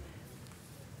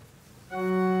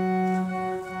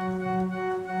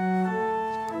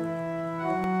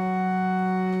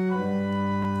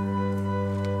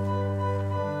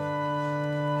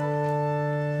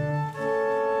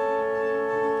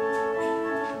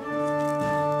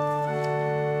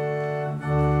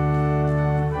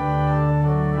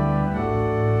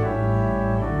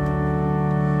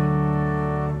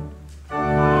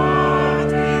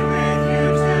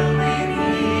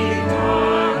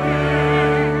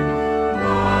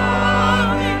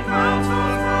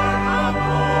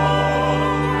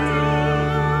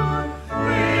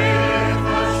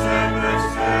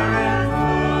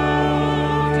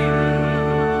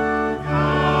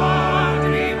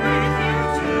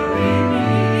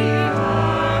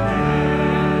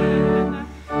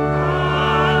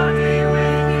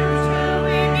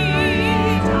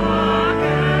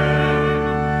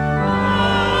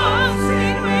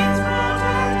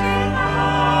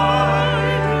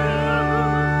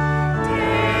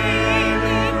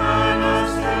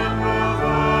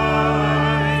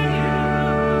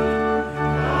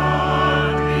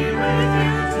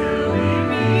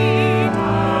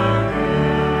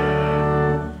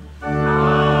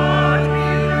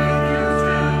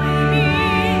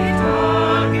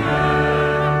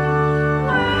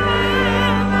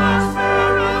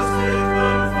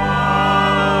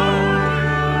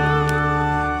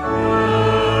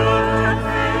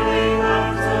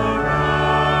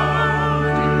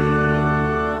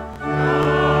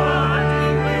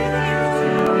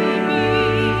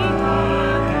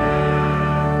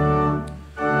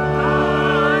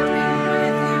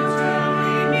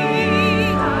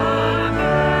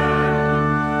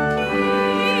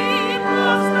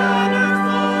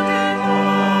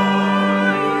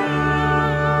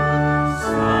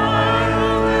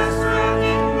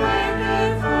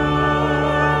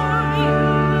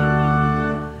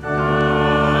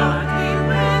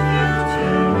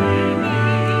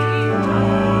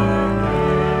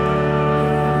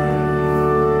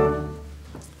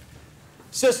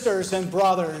 Sisters and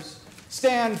brothers,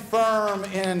 stand firm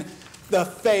in the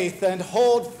faith and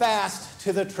hold fast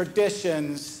to the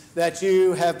traditions that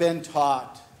you have been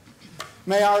taught.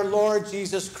 May our Lord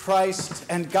Jesus Christ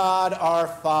and God our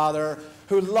Father,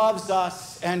 who loves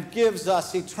us and gives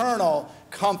us eternal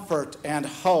comfort and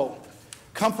hope,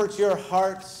 comfort your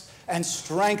hearts and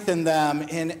strengthen them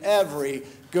in every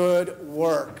good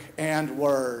work and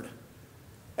word.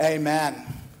 Amen.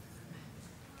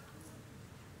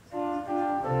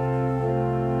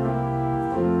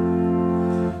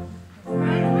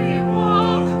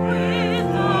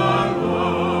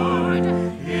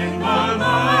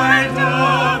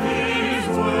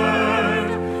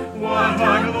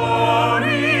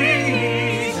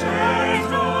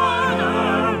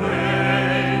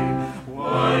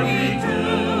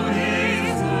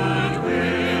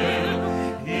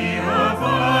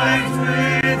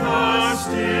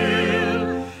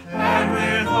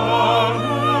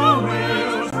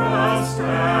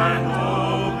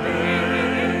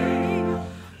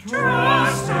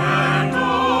 Trust and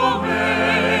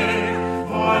obey,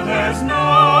 for there's no